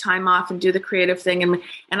take the time off and do the creative thing and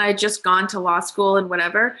I'd just gone to law school and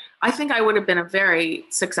whatever, I think I would have been a very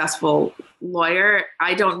successful lawyer.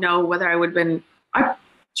 I don't know whether I would have been, I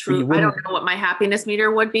don't know what my happiness meter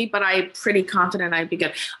would be, but I'm pretty confident I'd be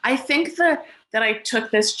good. I think that I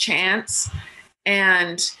took this chance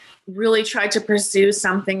and really tried to pursue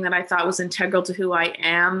something that I thought was integral to who I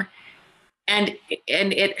am. And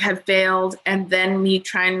it had failed, and then me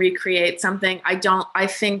try and recreate something. I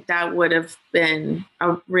think that would have been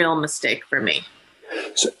a real mistake for me.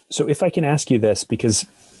 So if I can ask you this, because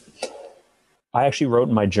I actually wrote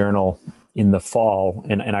in my journal in the fall,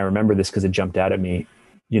 and I remember this because it jumped out at me.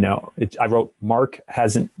 I wrote, Mark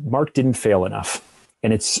didn't fail enough.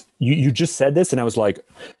 And it's, you just said this, and I was like,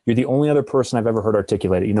 you're the only other person I've ever heard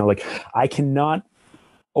articulate it. I cannot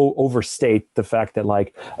overstate the fact that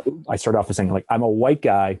I start off with saying I'm a white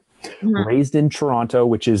guy raised in Toronto,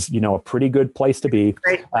 which is, a pretty good place to be,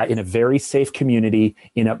 in a very safe community,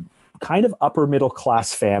 in a kind of upper middle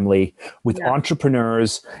class family with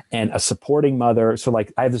entrepreneurs and a supporting mother. So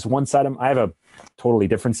I have this one side I have totally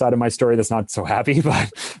different side of my story that's not so happy,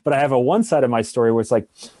 but I have a one side of my story where it's like,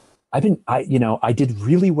 I did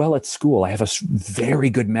really well at school. I have a very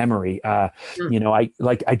good memory. I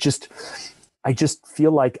just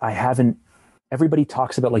feel like I haven't. Everybody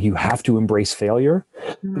talks about like you have to embrace failure,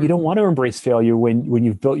 but you don't want to embrace failure when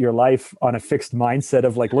you've built your life on a fixed mindset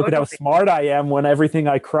of like, look at how smart I am when everything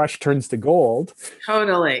I crush turns to gold.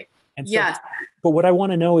 Totally. And so, yes. But what I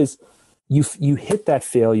want to know is, you hit that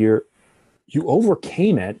failure, you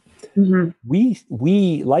overcame it.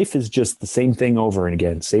 Mm-hmm. Life is just the same thing over and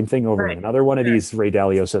again, same thing over and another one of these. Ray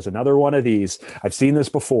Dalio says, another one of these. I've seen this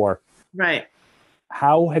before. Right.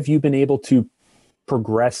 How have you been able to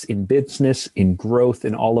progress in business, in growth,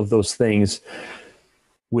 in all of those things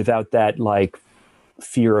without that like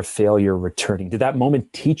fear of failure returning? Did that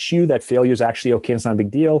moment teach you that failure is actually okay? It's not a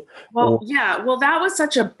big deal. Well, yeah. Well, that was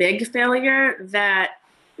such a big failure that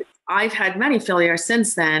I've had many failures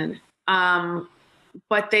since then.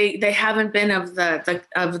 But they haven't been of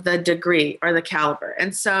the degree or the caliber.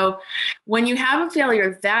 And so when you have a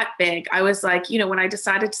failure that big, I was like, when I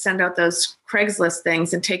decided to send out those Craigslist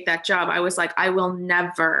things and take that job, I was like, I will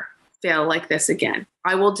never fail like this again.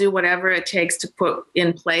 I will do whatever it takes to put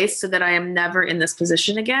in place so that I am never in this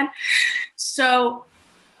position again. So,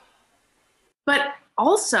 but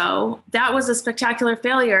also that was a spectacular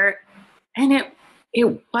failure, and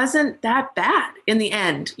it wasn't that bad in the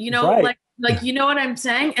end, right. Like, you know what I'm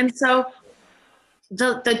saying? And so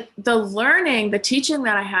the learning, the teaching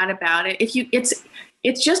that I had about it,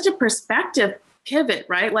 it's just a perspective pivot,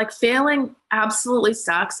 right? Like failing absolutely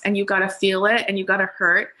sucks, and you got to feel it and you got to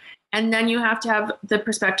hurt. And then you have to have the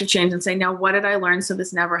perspective change and say, now what did I learn so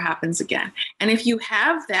this never happens again? And if you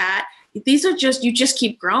have that, you just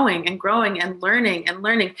keep growing and growing and learning and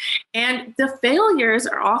learning. And the failures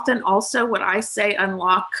are often also what I say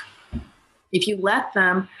unlock, if you let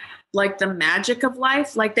them, like the magic of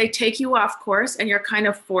life. Like they take you off course and you're kind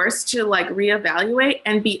of forced to like reevaluate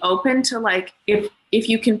and be open to like, if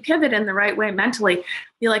you can pivot in the right way mentally,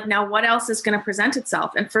 be like, now what else is going to present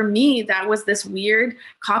itself? And for me, that was this weird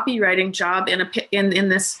copywriting job in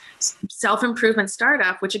this self-improvement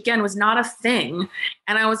startup, which again was not a thing.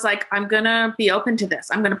 And I was like, I'm going to be open to this.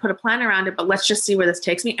 I'm going to put a plan around it, but let's just see where this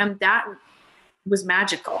takes me. And that was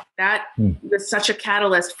magical. That was such a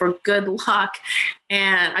catalyst for good luck.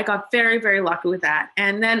 And I got very, very lucky with that.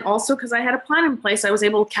 And then also because I had a plan in place, I was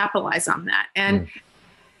able to capitalize on that. And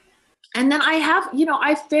then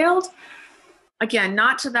I failed again,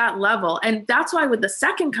 not to that level. And that's why with the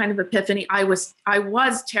second kind of epiphany, I was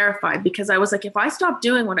terrified, because I was like, if I stop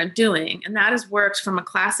doing what I'm doing, and that has worked from a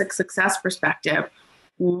classic success perspective,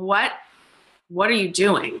 what are you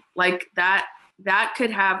doing? Like that could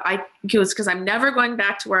have, because I'm never going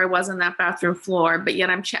back to where I was on that bathroom floor, but yet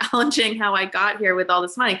I'm challenging how I got here with all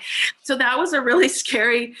this money. So that was a really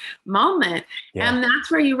scary moment. Yeah. And that's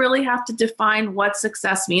where you really have to define what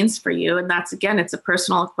success means for you. And that's, again, it's a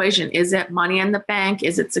personal equation. Is it money in the bank?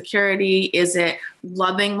 Is it security? Is it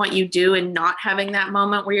loving what you do and not having that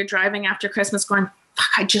moment where you're driving after Christmas going, fuck,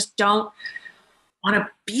 I just don't want to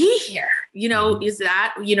be here, is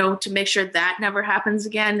that, to make sure that never happens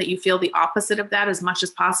again, that you feel the opposite of that as much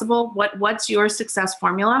as possible. What's your success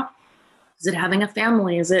formula? Is it having a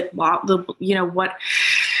family? Is it, what?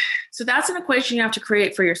 So that's an equation you have to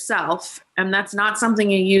create for yourself. And that's not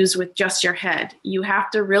something you use with just your head. You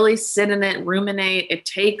have to really sit in it, ruminate. It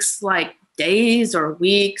takes like days or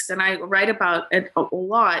weeks. And I write about it a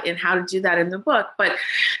lot in how to do that in the book, but,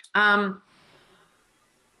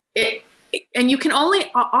 and you can only,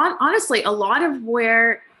 honestly, a lot of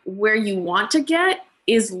where you want to get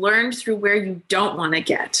is learned through where you don't want to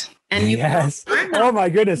get. And you yes. Oh my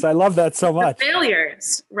goodness. I love that so much.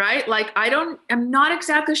 Failures, right? Like I'm not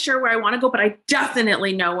exactly sure where I want to go, but I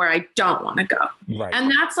definitely know where I don't want to go. Right. And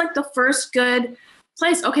that's like the first good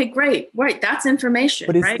place. Okay, great. Right. That's information.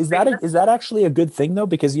 But right? is that actually a good thing though?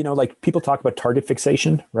 Because, like people talk about target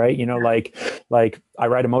fixation, right? Like I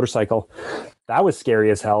ride a motorcycle. That was scary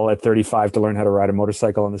as hell at 35 to learn how to ride a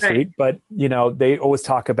motorcycle on the street. Right. But, they always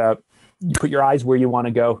talk about, you put your eyes where you want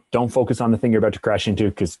to go. Don't focus on the thing you're about to crash into,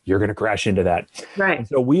 because you're going to crash into that. Right. And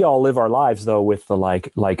so we all live our lives though with the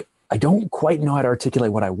like, I don't quite know how to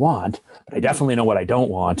articulate what I want, but I definitely know what I don't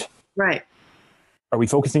want. Right. Are we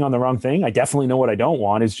focusing on the wrong thing? I definitely know what I don't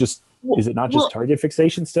want. Is it not just target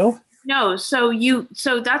fixation still? No. So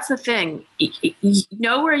that's the thing. You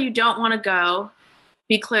know where you don't want to go,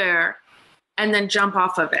 be clear, and then jump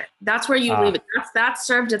off of it. That's where you leave it. That's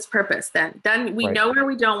served its purpose. Then we know where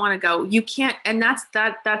we don't want to go. You can't, and that's,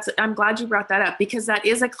 I'm glad you brought that up, because that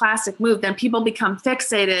is a classic move. Then people become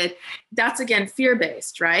fixated. That's again,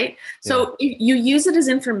 fear-based, right? Yeah. So you use it as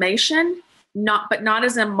information, not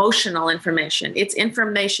as emotional information. It's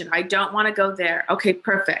information. I don't want to go there. Okay,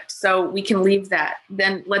 perfect. So we can leave that.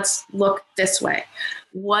 Then let's look this way.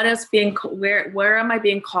 What is where am I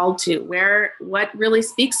being called to? What really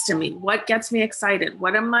speaks to me? What gets me excited?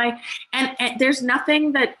 What am I, and there's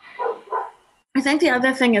nothing that, I think the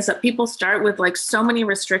other thing is that people start with like so many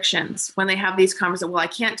restrictions when they have these conversations. Well, I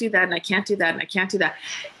can't do that, and I can't do that, and I can't do that.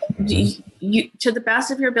 You, to the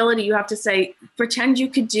best of your ability, you have to say, pretend you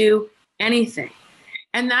could do anything.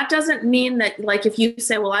 And that doesn't mean that, like, if you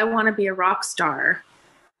say, well, I want to be a rock star,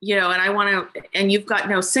 and I want to, and you've got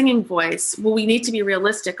no singing voice. Well, we need to be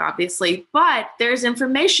realistic, obviously, but there's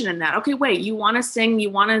information in that. Okay, wait, you want to sing, you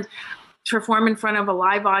want to perform in front of a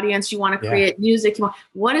live audience, you want to create music.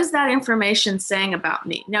 What is that information saying about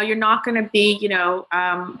me? Now, you're not going to be,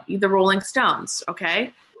 the Rolling Stones,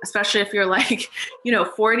 okay? Especially if you're like,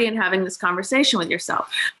 40 and having this conversation with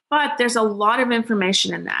yourself. But there's a lot of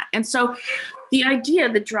information in that. And so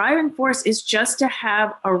the driving force is just to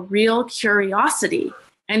have a real curiosity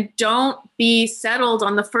and don't be settled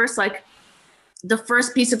on the first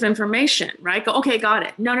piece of information, right? Go, okay, got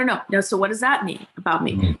it. No. So what does that mean about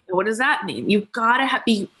me? Mm-hmm. What does that mean? You've got to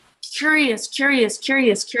be curious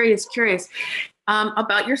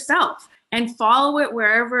about yourself and follow it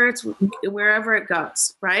wherever it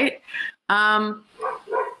goes, right? And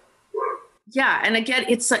again,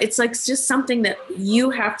 it's like just something that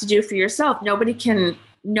you have to do for yourself. Nobody can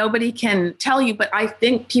tell you, but I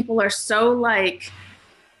think people are so like,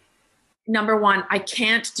 number one, I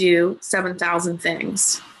can't do 7,000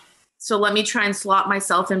 things. So let me try and slot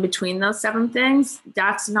myself in between those 7 things.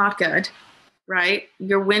 That's not good, right?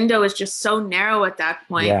 Your window is just so narrow at that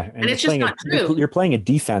point. Yeah, and it's just not true. You're playing a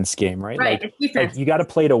defense game, right? Right, it's defense. Like you got to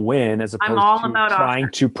play to win as opposed to trying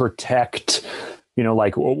to protect,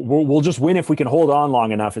 like we'll just win if we can hold on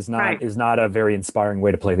long enough is not a very inspiring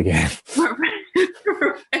way to play the game.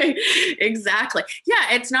 Right. Exactly.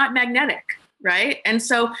 Yeah, it's not magnetic. Right. And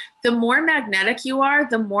so the more magnetic you are,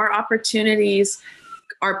 the more opportunities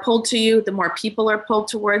are pulled to you, the more people are pulled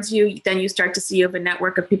towards you. Then you start to see you have a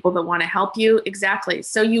network of people that want to help you. Exactly.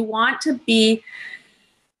 So you want to be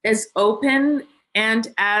as open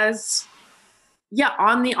and as,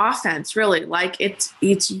 on the offense, really. Like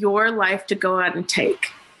it's your life to go out and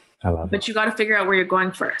take. I love it. But you got to figure out where you're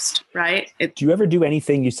going first, right? Do you ever do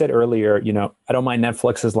anything? You said earlier, I don't mind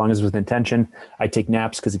Netflix as long as it's with intention. I take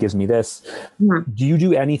naps because it gives me this. Mm-hmm. Do you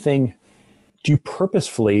do anything? Do you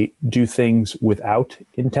purposefully do things without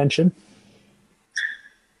intention?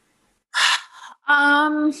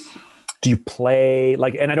 Do you play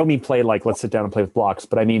and I don't mean play like let's sit down and play with blocks,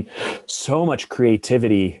 but I mean so much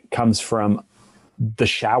creativity comes from the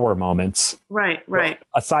shower moments. Right.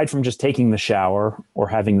 Aside from just taking the shower or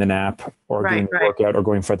having the nap or doing the workout or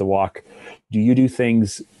going for the walk, do you do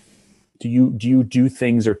things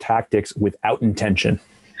or tactics without intention?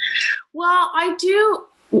 Well, I do.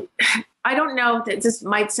 I don't know that this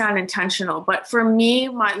might sound intentional, but for me,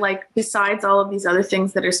 besides all of these other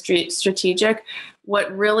things that are strategic,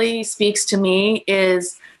 what really speaks to me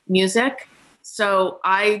is music. So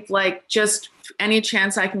I just any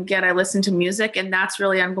chance I can get, I listen to music, and that's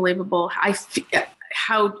really unbelievable.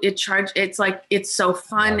 How it charged. It's so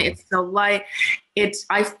fun. It's so light.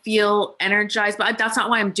 I feel energized, but that's not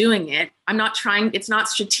why I'm doing it. I'm not trying. It's not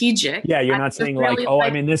strategic. Yeah. You're not saying really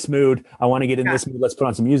I'm in this mood. I want to get in this mood. Let's put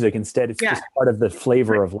on some music. Instead, it's just part of the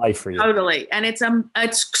flavor of life for you. Totally. And it's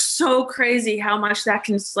so crazy how much that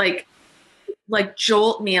can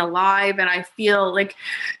jolt me alive, and I feel and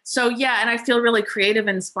I feel really creative,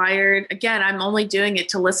 inspired. Again, I'm only doing it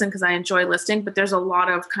to listen because I enjoy listening, but there's a lot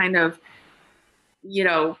of kind of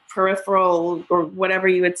peripheral or whatever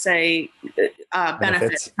you would say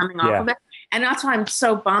benefits coming off of it. And that's why I'm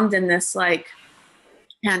so bummed in this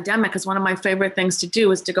pandemic, because one of my favorite things to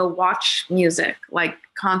do is to go watch music, like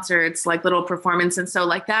concerts, like little performance. And so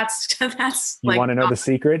that's you want to know the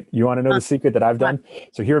secret? You want to know the secret that I've done?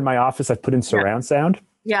 So here in my office, I've put in surround sound.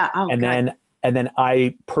 Yeah. Oh, and then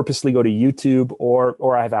I purposely go to YouTube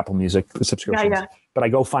or I have Apple Music subscriptions, but I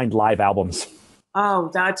go find live albums.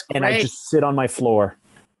 Oh, that's great. And I just sit on my floor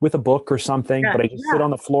with a book or something, but I just sit on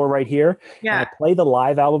the floor right here and I play the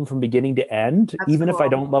live album from beginning to end, even if I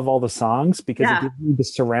don't love all the songs, because it gives me the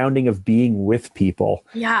surrounding of being with people.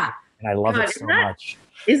 Yeah. And I love it so much.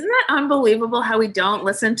 Isn't that unbelievable how we don't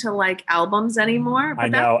listen to albums anymore? But I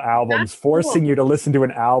know, albums, forcing you to listen to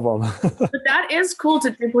an album. But that is cool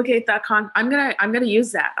to duplicate that I'm gonna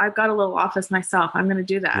use that. I've got a little office myself. I'm gonna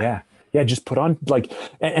do that. Yeah. Yeah, just put on like,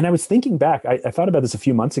 and I was thinking back, I thought about this a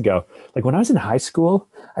few months ago. Like when I was in high school,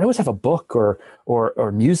 I'd always have a book or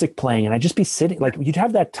music playing, and I'd just be sitting, like you'd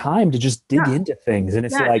have that time to just dig into things. And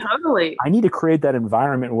it's like, totally. I need to create that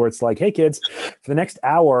environment where it's like, hey kids, for the next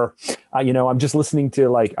hour, I'm just listening to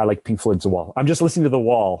like, I like Pink Floyd's The Wall. I'm just listening to The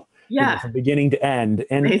Wall, from beginning to end.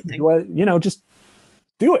 And, just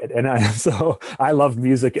do it. And so I love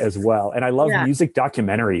music as well. And I love music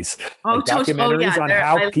documentaries. Documentaries on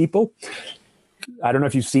how people, I don't know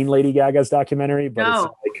if you've seen Lady Gaga's documentary, but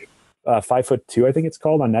it's like 5'2", I think it's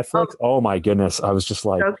called, on Netflix. Oh my goodness. I was just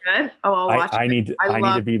like, so good. Oh, I'll watch it. I need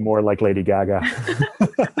to be more like Lady Gaga.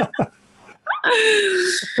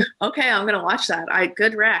 Okay. I'm going to watch that.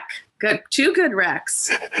 Good rec. Good. 2 good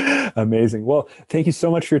recs. Amazing. Well, thank you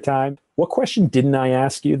so much for your time. What question didn't I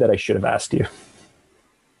ask you that I should have asked you?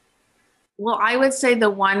 Well, I would say the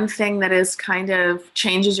one thing that is kind of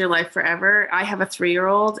changes your life forever. I have a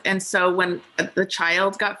 3-year-old. And so when the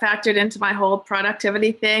child got factored into my whole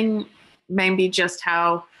productivity thing, maybe just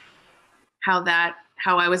how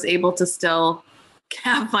I was able to still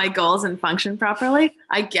have my goals and function properly,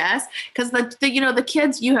 I guess. Because the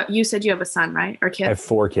kids, you said you have a son, right? Or kids? I have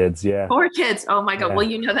 4 kids. Yeah. 4 kids. Oh my God.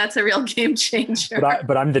 Yeah. Well, that's a real game changer.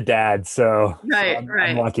 But I'm the dad, so right.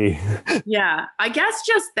 I'm lucky. Yeah. I guess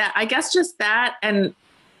just that and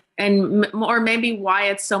or maybe why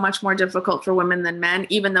it's so much more difficult for women than men,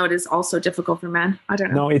 even though it is also difficult for men. I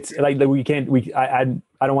don't know. No, it's like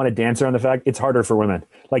I don't want to dance around the fact it's harder for women.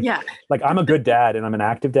 Like I'm a good dad and I'm an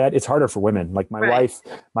active dad. It's harder for women. Like my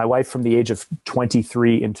wife from the age of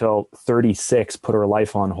 23 until 36 put her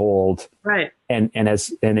life on hold. Right. And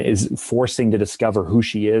is forcing to discover who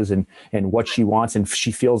she is and what she wants. And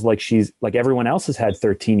she feels like she's like everyone else has had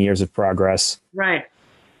 13 years of progress. Right.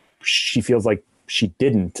 She feels like she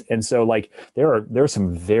didn't. And so like there are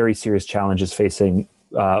some very serious challenges facing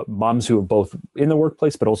moms who are both in the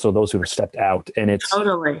workplace, but also those who have stepped out. And it's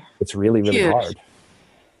really, really huge. hard.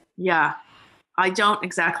 Yeah. I don't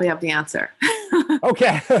exactly have the answer.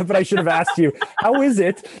 Okay. But I should have asked you, how is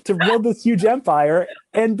it to build this huge empire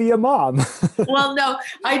and be a mom? Well, no,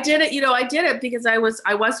 I did it. I did it because I was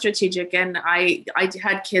strategic, and I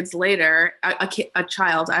had kids later, a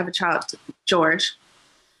child. I have a child, George.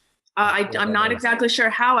 I'm not exactly sure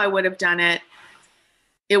how I would have done it.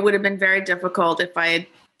 It would have been very difficult if I had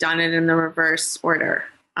done it in the reverse order,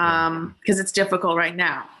 because it's difficult right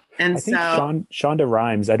now. And I think Shonda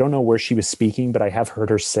Rhimes, I don't know where she was speaking, but I have heard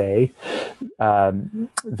her say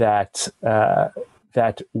that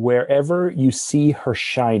wherever you see her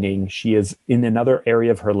shining, she is in another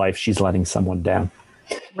area of her life, she's letting someone down.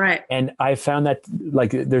 Right. And I found that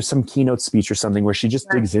like there's some keynote speech or something where she just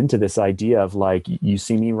digs into this idea of like, you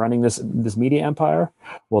see me running this media empire.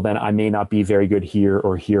 Well, then I may not be very good here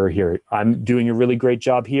or here or here. I'm doing a really great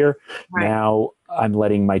job here. Right. Now I'm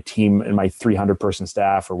letting my team and my 300 person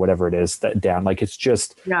staff or whatever it is that down. Like, it's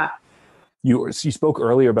just, you spoke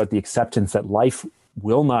earlier about the acceptance that life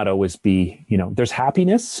will not always be, there's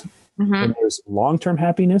happiness and there's long-term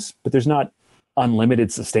happiness, but there's not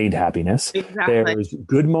unlimited sustained happiness. Exactly. There's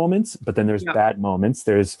good moments, but then there's bad moments.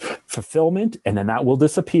 There's fulfillment, and then that will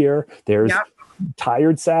disappear. There's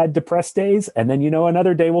tired, sad, depressed days, and then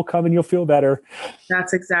another day will come and you'll feel better.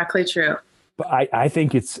 That's exactly true. But I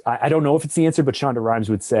think I don't know if it's the answer, but Shonda Rhimes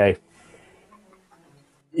would say,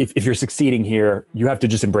 if you're succeeding here, you have to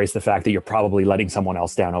just embrace the fact that you're probably letting someone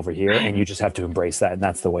else down over here, and you just have to embrace that, and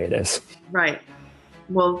that's the way it is. Right.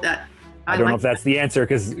 Well, I don't know if that's the answer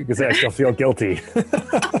because I still feel guilty.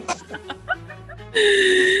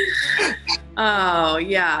 Oh,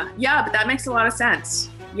 yeah. Yeah, but that makes a lot of sense.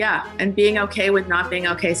 Yeah, and being okay with not being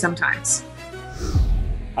okay sometimes.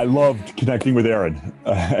 I loved connecting with Erin,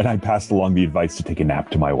 and I passed along the advice to take a nap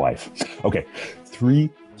to my wife. Okay, 3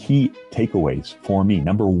 key takeaways for me.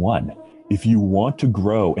 Number 1, if you want to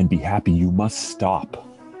grow and be happy, you must stop.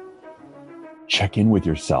 Check in with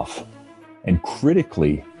yourself and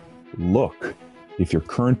critically look if your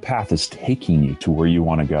current path is taking you to where you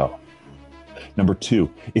want to go. Number 2,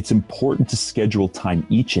 it's important to schedule time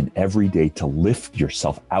each and every day to lift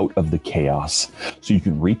yourself out of the chaos so you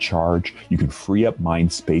can recharge, you can free up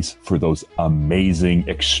mind space for those amazing,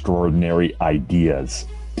 extraordinary ideas.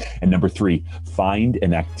 And number 3, find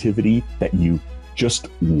an activity that you just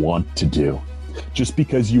want to do. Just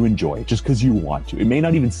because you enjoy it, just because you want to. It may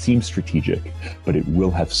not even seem strategic, but it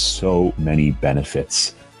will have so many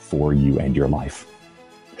benefits for you and your life.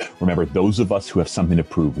 Remember, those of us who have something to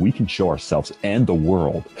prove, we can show ourselves and the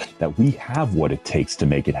world that we have what it takes to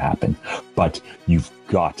make it happen. But you've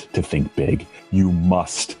got to think big. You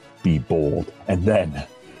must be bold. And then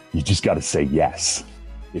you just got to say yes.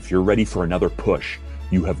 If you're ready for another push,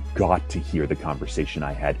 you have got to hear the conversation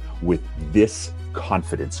I had with this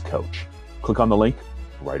confidence coach. Click on the link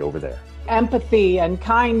right over there. Empathy and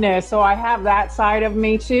kindness. So I have that side of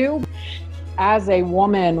me too. As a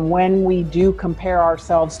woman, when we do compare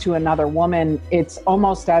ourselves to another woman, it's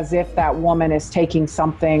almost as if that woman is taking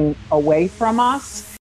something away from us.